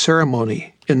GED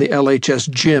ceremony in the LHS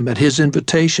gym at his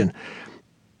invitation.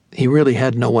 He really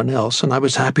had no one else, and I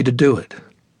was happy to do it.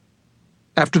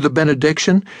 After the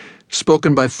benediction,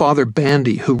 spoken by Father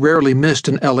Bandy, who rarely missed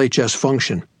an LHS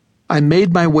function, I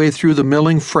made my way through the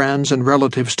milling friends and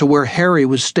relatives to where Harry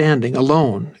was standing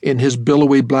alone in his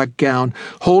billowy black gown,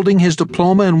 holding his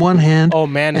diploma in one hand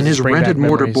and his rented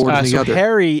mortarboard in the other.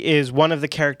 Harry is one of the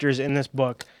characters in this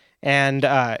book, and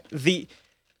the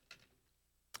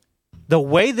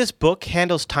way this book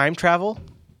handles time travel,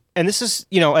 and this is,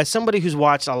 as somebody who's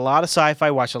watched a lot of sci-fi,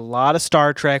 watched a lot of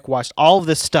Star Trek, watched all of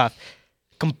this stuff,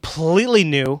 completely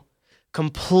new,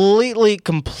 completely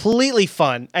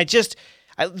fun.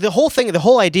 The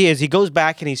whole idea is he goes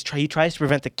back and he tries to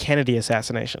prevent the Kennedy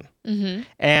assassination. Mm-hmm.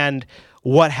 And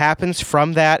what happens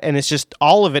from that, and it's just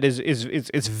all of it is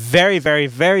very, very,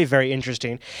 very, very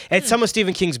interesting. And it's some of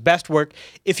Stephen King's best work.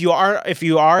 If you are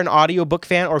an audiobook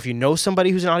fan, or if you know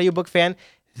somebody who's an audiobook fan,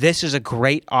 this is a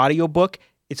great audiobook.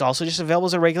 It's also just available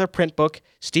as a regular print book.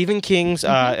 Stephen King's,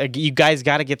 you guys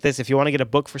got to get this if you want to get a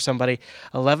book for somebody.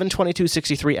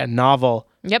 11/22/63, a novel.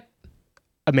 Yep.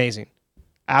 Amazing.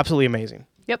 Absolutely amazing.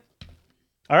 Yep.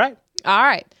 All right.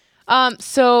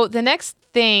 So the next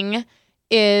thing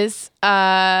is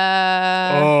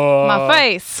my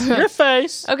face. Your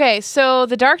face. Okay, so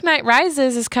The Dark Knight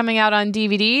Rises is coming out on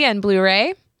DVD and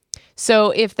Blu-ray.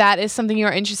 So if that is something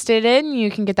you're interested in,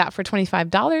 you can get that for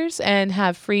 $25 and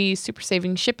have free super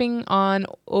saving shipping on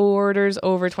orders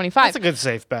over $25. That's a good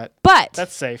safe bet. But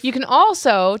that's safe. You can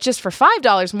also, just for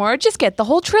 $5 more, just get the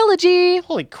whole trilogy.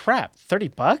 Holy crap,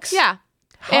 $30? Yeah.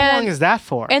 How long is that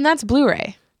for? And that's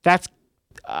Blu-ray. That's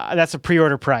a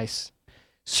pre-order price.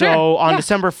 So Sure. on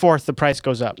December 4th, the price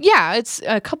goes up. Yeah, it's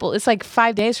like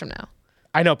 5 days from now.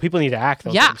 I know people need to act.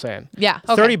 That's what I'm saying. Yeah.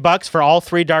 Okay. $30 for all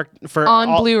three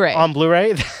Blu-ray. On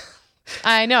Blu-ray.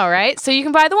 I know, right? So you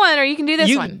can buy the one, or you can do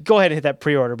this one. Go ahead and hit that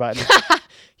pre-order button.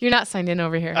 You're not signed in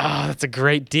over here. Oh, that's a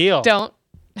great deal. Don't.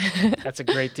 That's a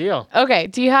great deal. Okay.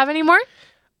 Do you have any more?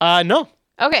 No.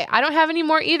 Okay, I don't have any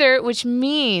more either, which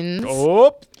means...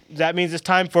 Oh, that means it's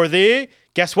time for the...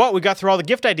 Guess what? We got through all the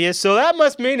gift ideas, so that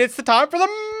must mean it's the time for the... What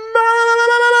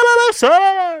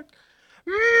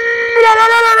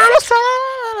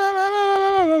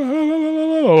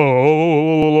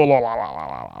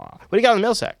do you got in the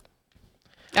mail sack?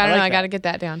 I don't know. I got to get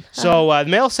that down. So the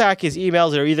mail sack is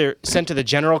emails that are either sent to the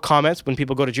general comments when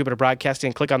people go to Jupiter Broadcasting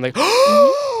and click on the...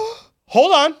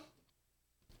 Hold on.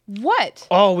 What?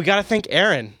 Oh, we got to thank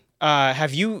Aaron.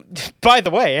 Have you... By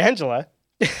the way, Angela...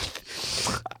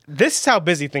 This is how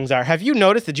busy things are. Have you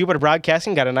noticed that Jupiter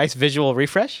Broadcasting got a nice visual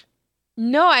refresh?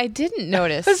 No, I didn't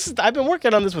notice. I've been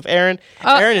working on this with Aaron.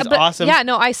 Aaron is awesome. Yeah,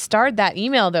 no, I starred that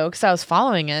email though because I was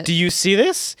following it. Do you see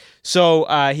this? So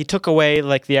he took away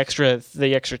like the extra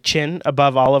chin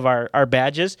above all of our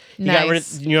badges.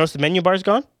 Nice. You notice the menu bar's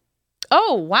gone?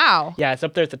 Oh, wow. Yeah, it's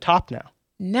up there at the top now.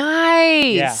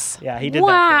 Nice. Yeah, he did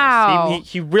that for us.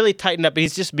 He really tightened up, but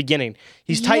he's just beginning.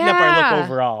 He's tightened up our look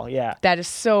overall. Yeah. That is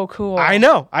so cool. I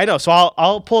know. So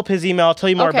I'll pull up his email. I'll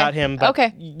tell you more about him.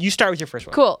 But you start with your first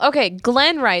one. Cool. Okay.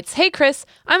 Glenn writes, "Hey Chris,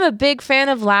 I'm a big fan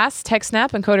of Last,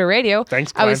 TechSnap, and Coda Radio.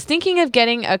 Thanks, Glenn. I was thinking of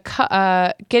getting a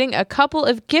couple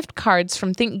of gift cards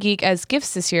from ThinkGeek as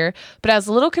gifts this year, but I was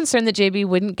a little concerned that JB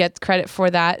wouldn't get credit for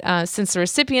that since the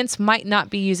recipients might not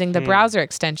be using the browser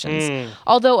extensions.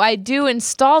 Although I do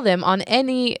install them on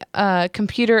any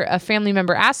computer a family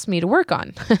member asks me to work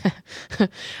on.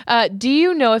 Do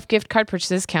you know if gift card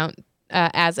purchases count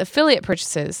as affiliate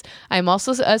purchases. I'm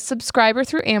also a subscriber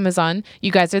through Amazon.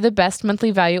 You guys are the best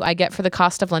monthly value I get for the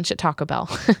cost of lunch at Taco Bell.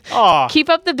 Aw. Keep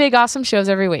up the big, awesome shows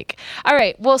every week. All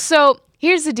right. Well, so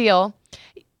here's the deal.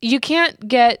 You can't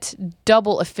get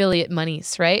double affiliate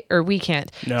monies, right? Or we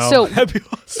can't. No, So that'd be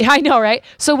awesome. I know, right?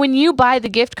 So when you buy the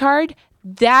gift card,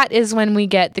 that is when we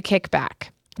get the kickback.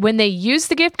 When they use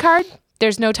the gift card,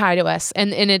 there's no tie to us,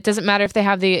 and it doesn't matter if they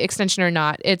have the extension or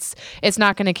not. It's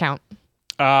not going to count.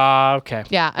 Okay.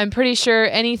 Yeah, I'm pretty sure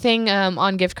anything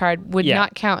on gift card would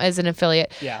not count as an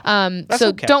affiliate. Yeah. So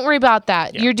okay. don't worry about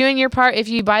that. Yeah. You're doing your part. If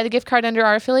you buy the gift card under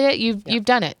our affiliate, you've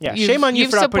done it. Yeah. You've- Shame on you you've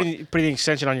for not support- putting the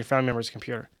extension on your family member's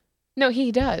computer. No,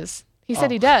 he does. He said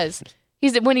Oh. he does.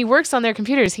 When he works on their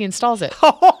computers, he installs it.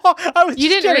 You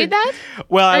didn't scared. read that?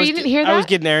 Well, you didn't hear I was that?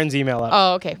 getting Aaron's email up.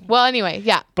 Oh, okay. Well, anyway,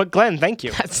 yeah. But Glenn, thank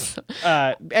you. That's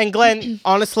And Glenn,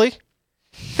 honestly,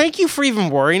 thank you for even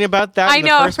worrying about that I in the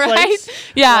know, first right? place.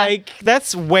 Yeah. Like,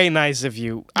 that's way nice of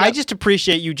you. I Yep. just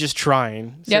appreciate you just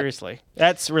trying. Yep. Seriously.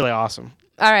 That's really awesome.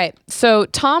 All right. So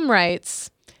Tom writes,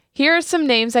 here are some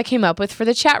names I came up with for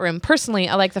the chat room. Personally,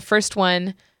 I like the first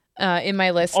one in my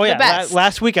list Oh, the yeah. best.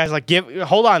 Last week, I was like,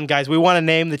 hold on, guys. We want to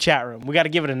name the chat room. We got to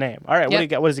give it a name. All right. What Yep. do you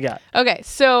got? What does he got? Okay.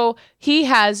 So he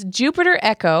has Jupiter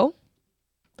Echo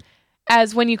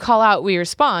as when you call out, we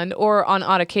respond, or on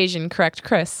odd occasion, correct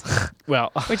Chris,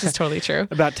 Well, which is totally true.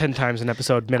 about 10 times an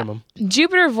episode minimum.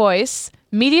 Jupiter Voice,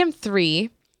 Medium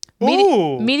 3,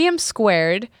 Ooh. Medium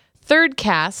Squared, Third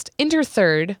Cast,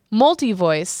 Interthird,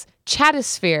 Multi-Voice,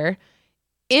 Chatosphere,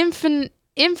 Infinitalk.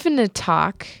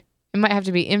 It might have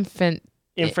to be Infitalk?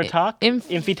 Infitalk?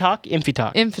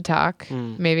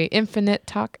 Infitalk, maybe Infinite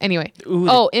Talk. Anyway,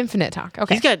 Ooh, Infinite Talk.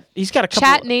 Okay. He's got a couple.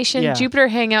 Chat Nation, yeah. Jupiter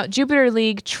Hangout, Jupiter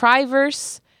League,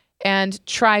 Triverse, and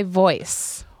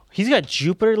Trivoice. He's got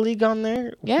Jupiter League on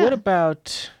there. Yeah. What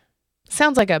about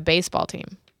Sounds like a baseball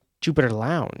team. Jupiter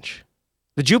Lounge?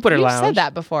 The Jupiter You've Lounge. said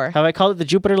that before. Have I called it the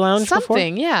Jupiter Lounge before?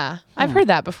 Something, yeah. I've heard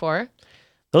that before.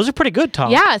 Those are pretty good,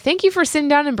 Tom. Yeah, thank you for sitting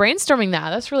down and brainstorming that.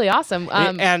 That's really awesome.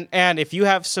 And if you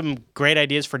have some great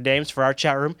ideas for names for our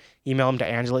chat room, email them to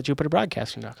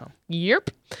Angela@JupiterBroadcasting.com.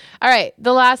 Yep. All right.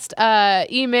 The last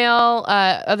email,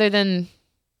 other than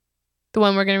the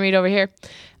one we're going to read over here,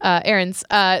 Aaron's.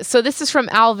 So this is from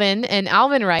Alvin, and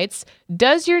Alvin writes,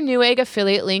 does your Newegg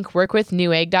affiliate link work with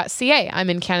Newegg.ca? I'm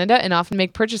in Canada and often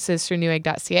make purchases through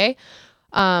Newegg.ca.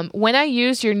 When I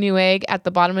use your Newegg at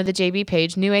the bottom of the JB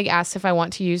page, Newegg asks if I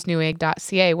want to use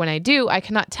Newegg.ca. When I do, I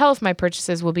cannot tell if my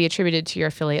purchases will be attributed to your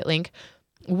affiliate link.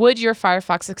 Would your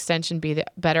Firefox extension be the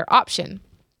better option?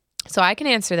 So I can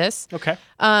answer this. Okay.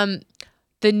 The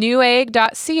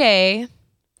Newegg.ca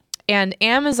and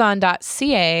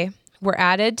Amazon.ca were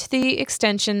added to the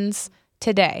extensions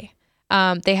today.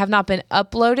 They have not been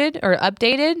uploaded or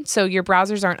updated, so your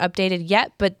browsers aren't updated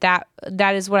yet, but that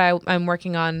is what I'm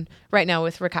working on right now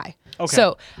with Rikai. Okay.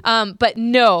 So, but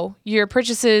no, your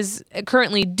purchases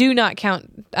currently do not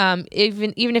count.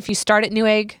 Even if you start at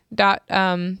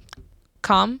newegg.com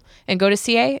and go to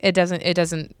CA, it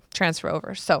doesn't transfer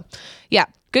over. So, yeah,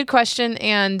 good question,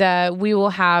 and we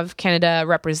will have Canada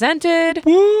represented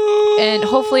in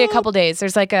hopefully a couple days.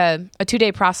 There's like a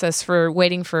 2-day process for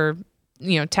waiting for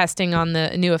testing on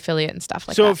the new affiliate and stuff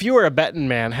like that. So if you were a betting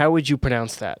man, how would you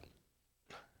pronounce that?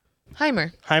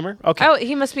 Heimer. Heimer? Okay. Oh,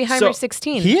 he must be Heimer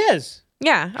 16. He is.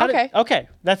 Yeah. Okay. Okay.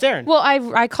 That's Aaron. Well,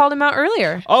 I called him out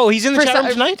earlier. Oh, he's in the chat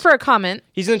room tonight? For a comment.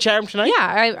 He's in the chat room tonight?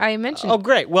 Yeah, I mentioned. Oh,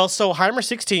 great. Well, so Heimer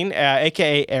 16,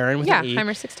 a.k.a. Aaron with an E.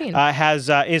 Heimer 16.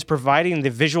 is providing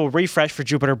the visual refresh for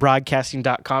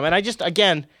JupiterBroadcasting.com. And I just,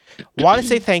 again, want to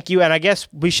say thank you. And I guess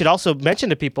we should also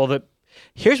mention to people that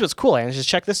here's what's cool, Anna. Just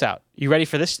check this out. You ready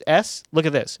for this, S? Look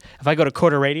at this. If I go to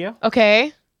Coda Radio.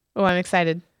 Okay. Oh, I'm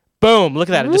excited. Boom. Look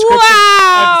at that. A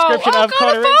Description of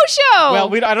Coda Radio. FauxShow.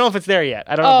 Well, I don't know if it's there yet.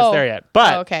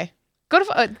 But okay. Go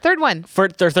to third one. For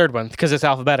their third one, because it's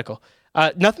alphabetical.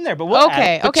 Nothing there, but we'll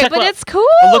add it. But it's cool.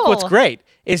 But look what's great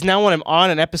is now when I'm on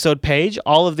an episode page,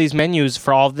 all of these menus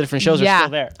for all of the different shows are still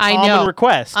there. I know. Common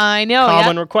request. I know.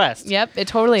 Common request. Yep, it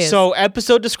totally is. So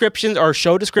episode descriptions or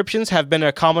show descriptions have been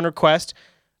a common request.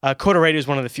 Coda Radio is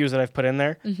one of the few that I've put in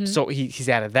there. Mm-hmm. So he's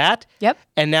added that. Yep.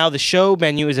 And now the show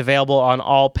menu is available on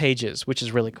all pages, which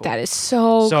is really cool. That is so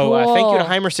cool. So thank you to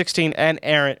Heimer 16 and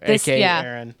Aaron, a.k.a.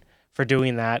 Aaron, for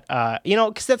doing that.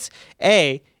 Because that's,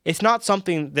 it's not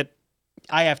something that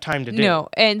I have time to do. No,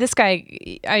 and this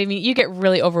guy, I mean, you get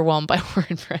really overwhelmed by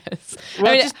WordPress.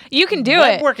 Well, I mean, just you can do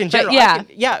web it. work in general.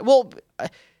 Well,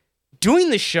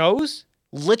 doing the shows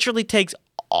literally takes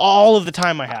all of the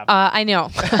time I have. I know.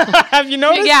 Have you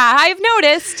noticed? Yeah, I've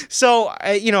noticed. So,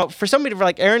 for somebody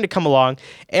like Aaron to come along,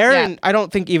 Aaron, I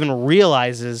don't think even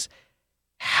realizes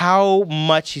how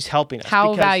much he's helping us.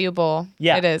 How valuable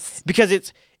it is. Because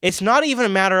it's not even a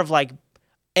matter of like,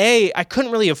 A, I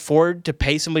couldn't really afford to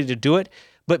pay somebody to do it,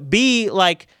 but B,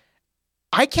 like,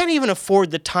 I can't even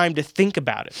afford the time to think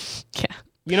about it. Yeah.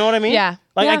 You know what I mean? Yeah.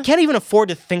 Like, I can't even afford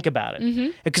to think about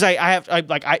it. Because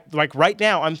like right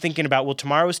now, I'm thinking about, well,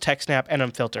 tomorrow's Tech Snap and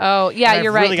Unfilter. Oh, yeah,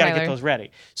 you're right, I've really got to get Tyler. those ready.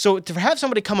 So to have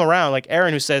somebody come around, like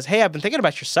Aaron, who says, hey, I've been thinking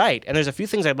about your site, and there's a few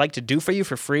things I'd like to do for you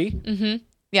for free.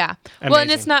 Yeah. Amazing. Well,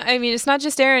 and it's not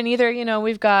just Aaron either. You know,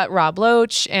 we've got Rob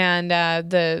Loach and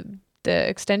the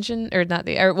extension, or not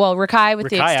Rakai with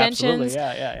the extensions. Absolutely.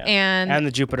 Yeah. And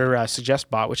the Jupiter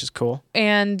Suggest bot, which is cool.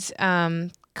 And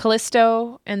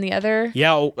Callisto and the other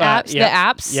apps, the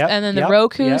apps, and then the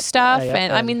Roku stuff.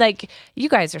 And I mean, like, you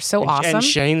guys are so awesome. And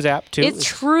Shane's app too. It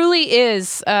truly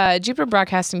is. Jupiter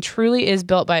Broadcasting truly is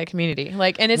built by a community.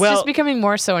 Like, and it's just becoming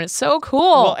more so, and it's so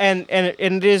cool. Well, and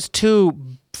it is too,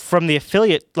 from the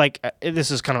affiliate. Like, this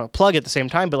is kind of a plug at the same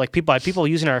time, but like people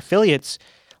using our affiliates,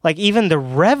 like even the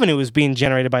revenue is being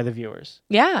generated by the viewers.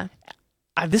 Yeah.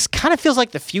 This kind of feels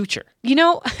like the future. You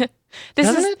know,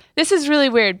 this is really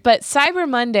weird, but Cyber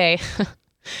Monday,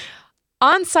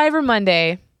 on Cyber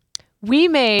Monday, we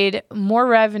made more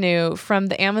revenue from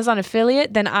the Amazon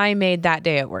affiliate than I made that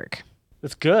day at work.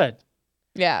 That's good.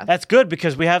 Yeah. That's good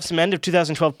because we have some end of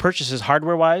 2012 purchases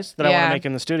hardware-wise that I want to make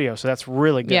in the studio, so that's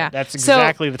really good. Yeah. That's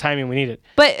exactly the timing we needed.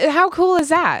 But how cool is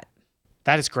that?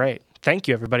 That is great. Thank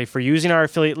you, everybody, for using our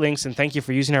affiliate links, and thank you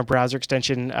for using our browser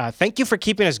extension. Thank you for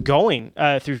keeping us going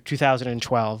through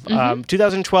 2012.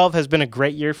 2012 has been a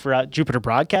great year for Jupiter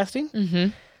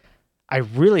Broadcasting. I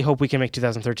really hope we can make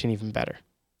 2013 even better.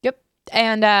 Yep.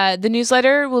 And the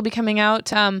newsletter will be coming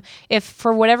out. If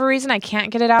for whatever reason I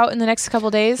can't get it out in the next couple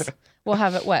days, we'll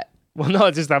have it what? Well, no,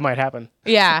 it's just that might happen.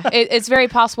 Yeah, it's very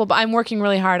possible, but I'm working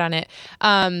really hard on it.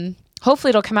 Hopefully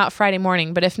it'll come out Friday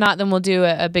morning, but if not, then we'll do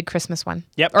a big Christmas one.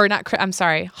 Yep. Or not, I'm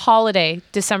sorry, holiday,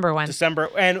 December one.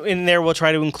 And in there we'll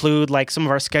try to include like some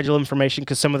of our schedule information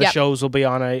because some of the shows will be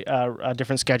on a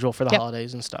different schedule for the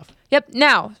holidays and stuff. Yep.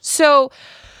 Now, so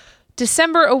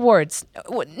December awards.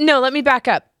 No, let me back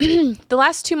up. The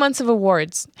last 2 months of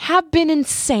awards have been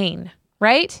insane,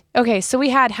 right? Okay, so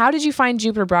we had How Did You Find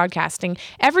Jupiter Broadcasting?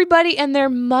 Everybody and their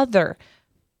mother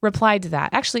replied to that.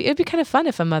 Actually, it'd be kind of fun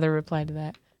if a mother replied to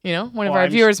that. You know, one of our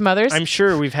viewers' mothers. I'm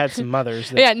sure we've had some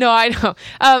mothers. Yeah, no, I know.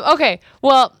 Okay,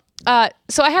 well,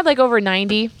 so I had like over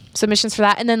 90 submissions for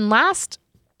that. And then last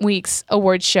week's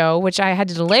award show, which I had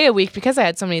to delay a week because I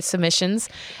had so many submissions,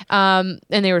 and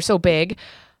they were so big,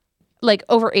 like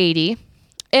over 80.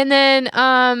 And then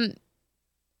I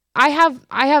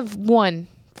have one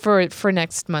for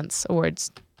next month's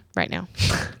awards right now.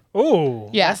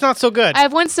 Oh, yeah, that's not so good. I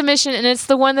have one submission, and it's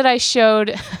the one that I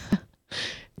showed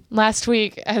last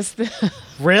week as the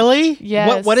Really?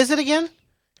 Yes. What is it again?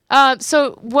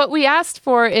 So what we asked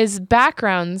for is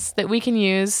backgrounds that we can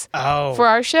use for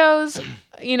our shows,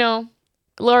 you know,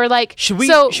 or like should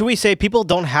we say people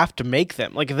don't have to make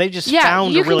them? Like if they just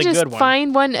found a really good one. You can just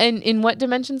find one in what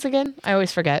dimensions again? I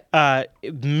always forget.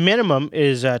 Minimum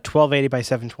is 1280 by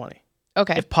 720.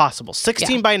 Okay. If possible.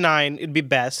 16 by 9 it'd be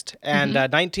best, and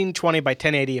 1920 by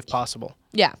 1080 if possible.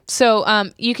 Yeah. So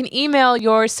you can email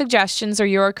your suggestions or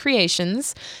your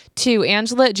creations to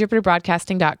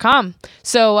Angela@JupiterBroadcasting.com.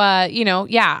 So, you know,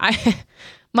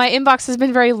 my inbox has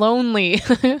been very lonely.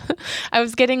 I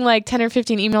was getting like 10 or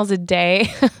 15 emails a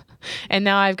day, and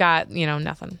now I've got, you know,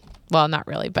 nothing. Well, not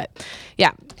really, but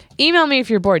yeah. Email me if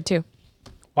you're bored too.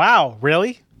 Wow.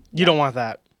 Really? You don't want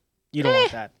that. You don't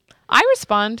want that. I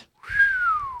respond.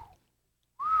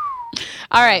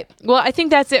 All right. Well, I think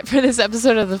that's it for this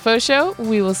episode of The Faux Show.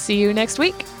 We will see you next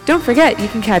week. Don't forget, you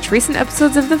can catch recent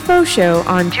episodes of The Faux Show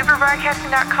on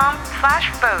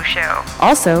JupiterBroadcasting.com/Faux Show.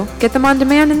 Also, get them on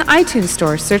demand in the iTunes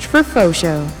store. Search for Faux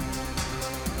Show.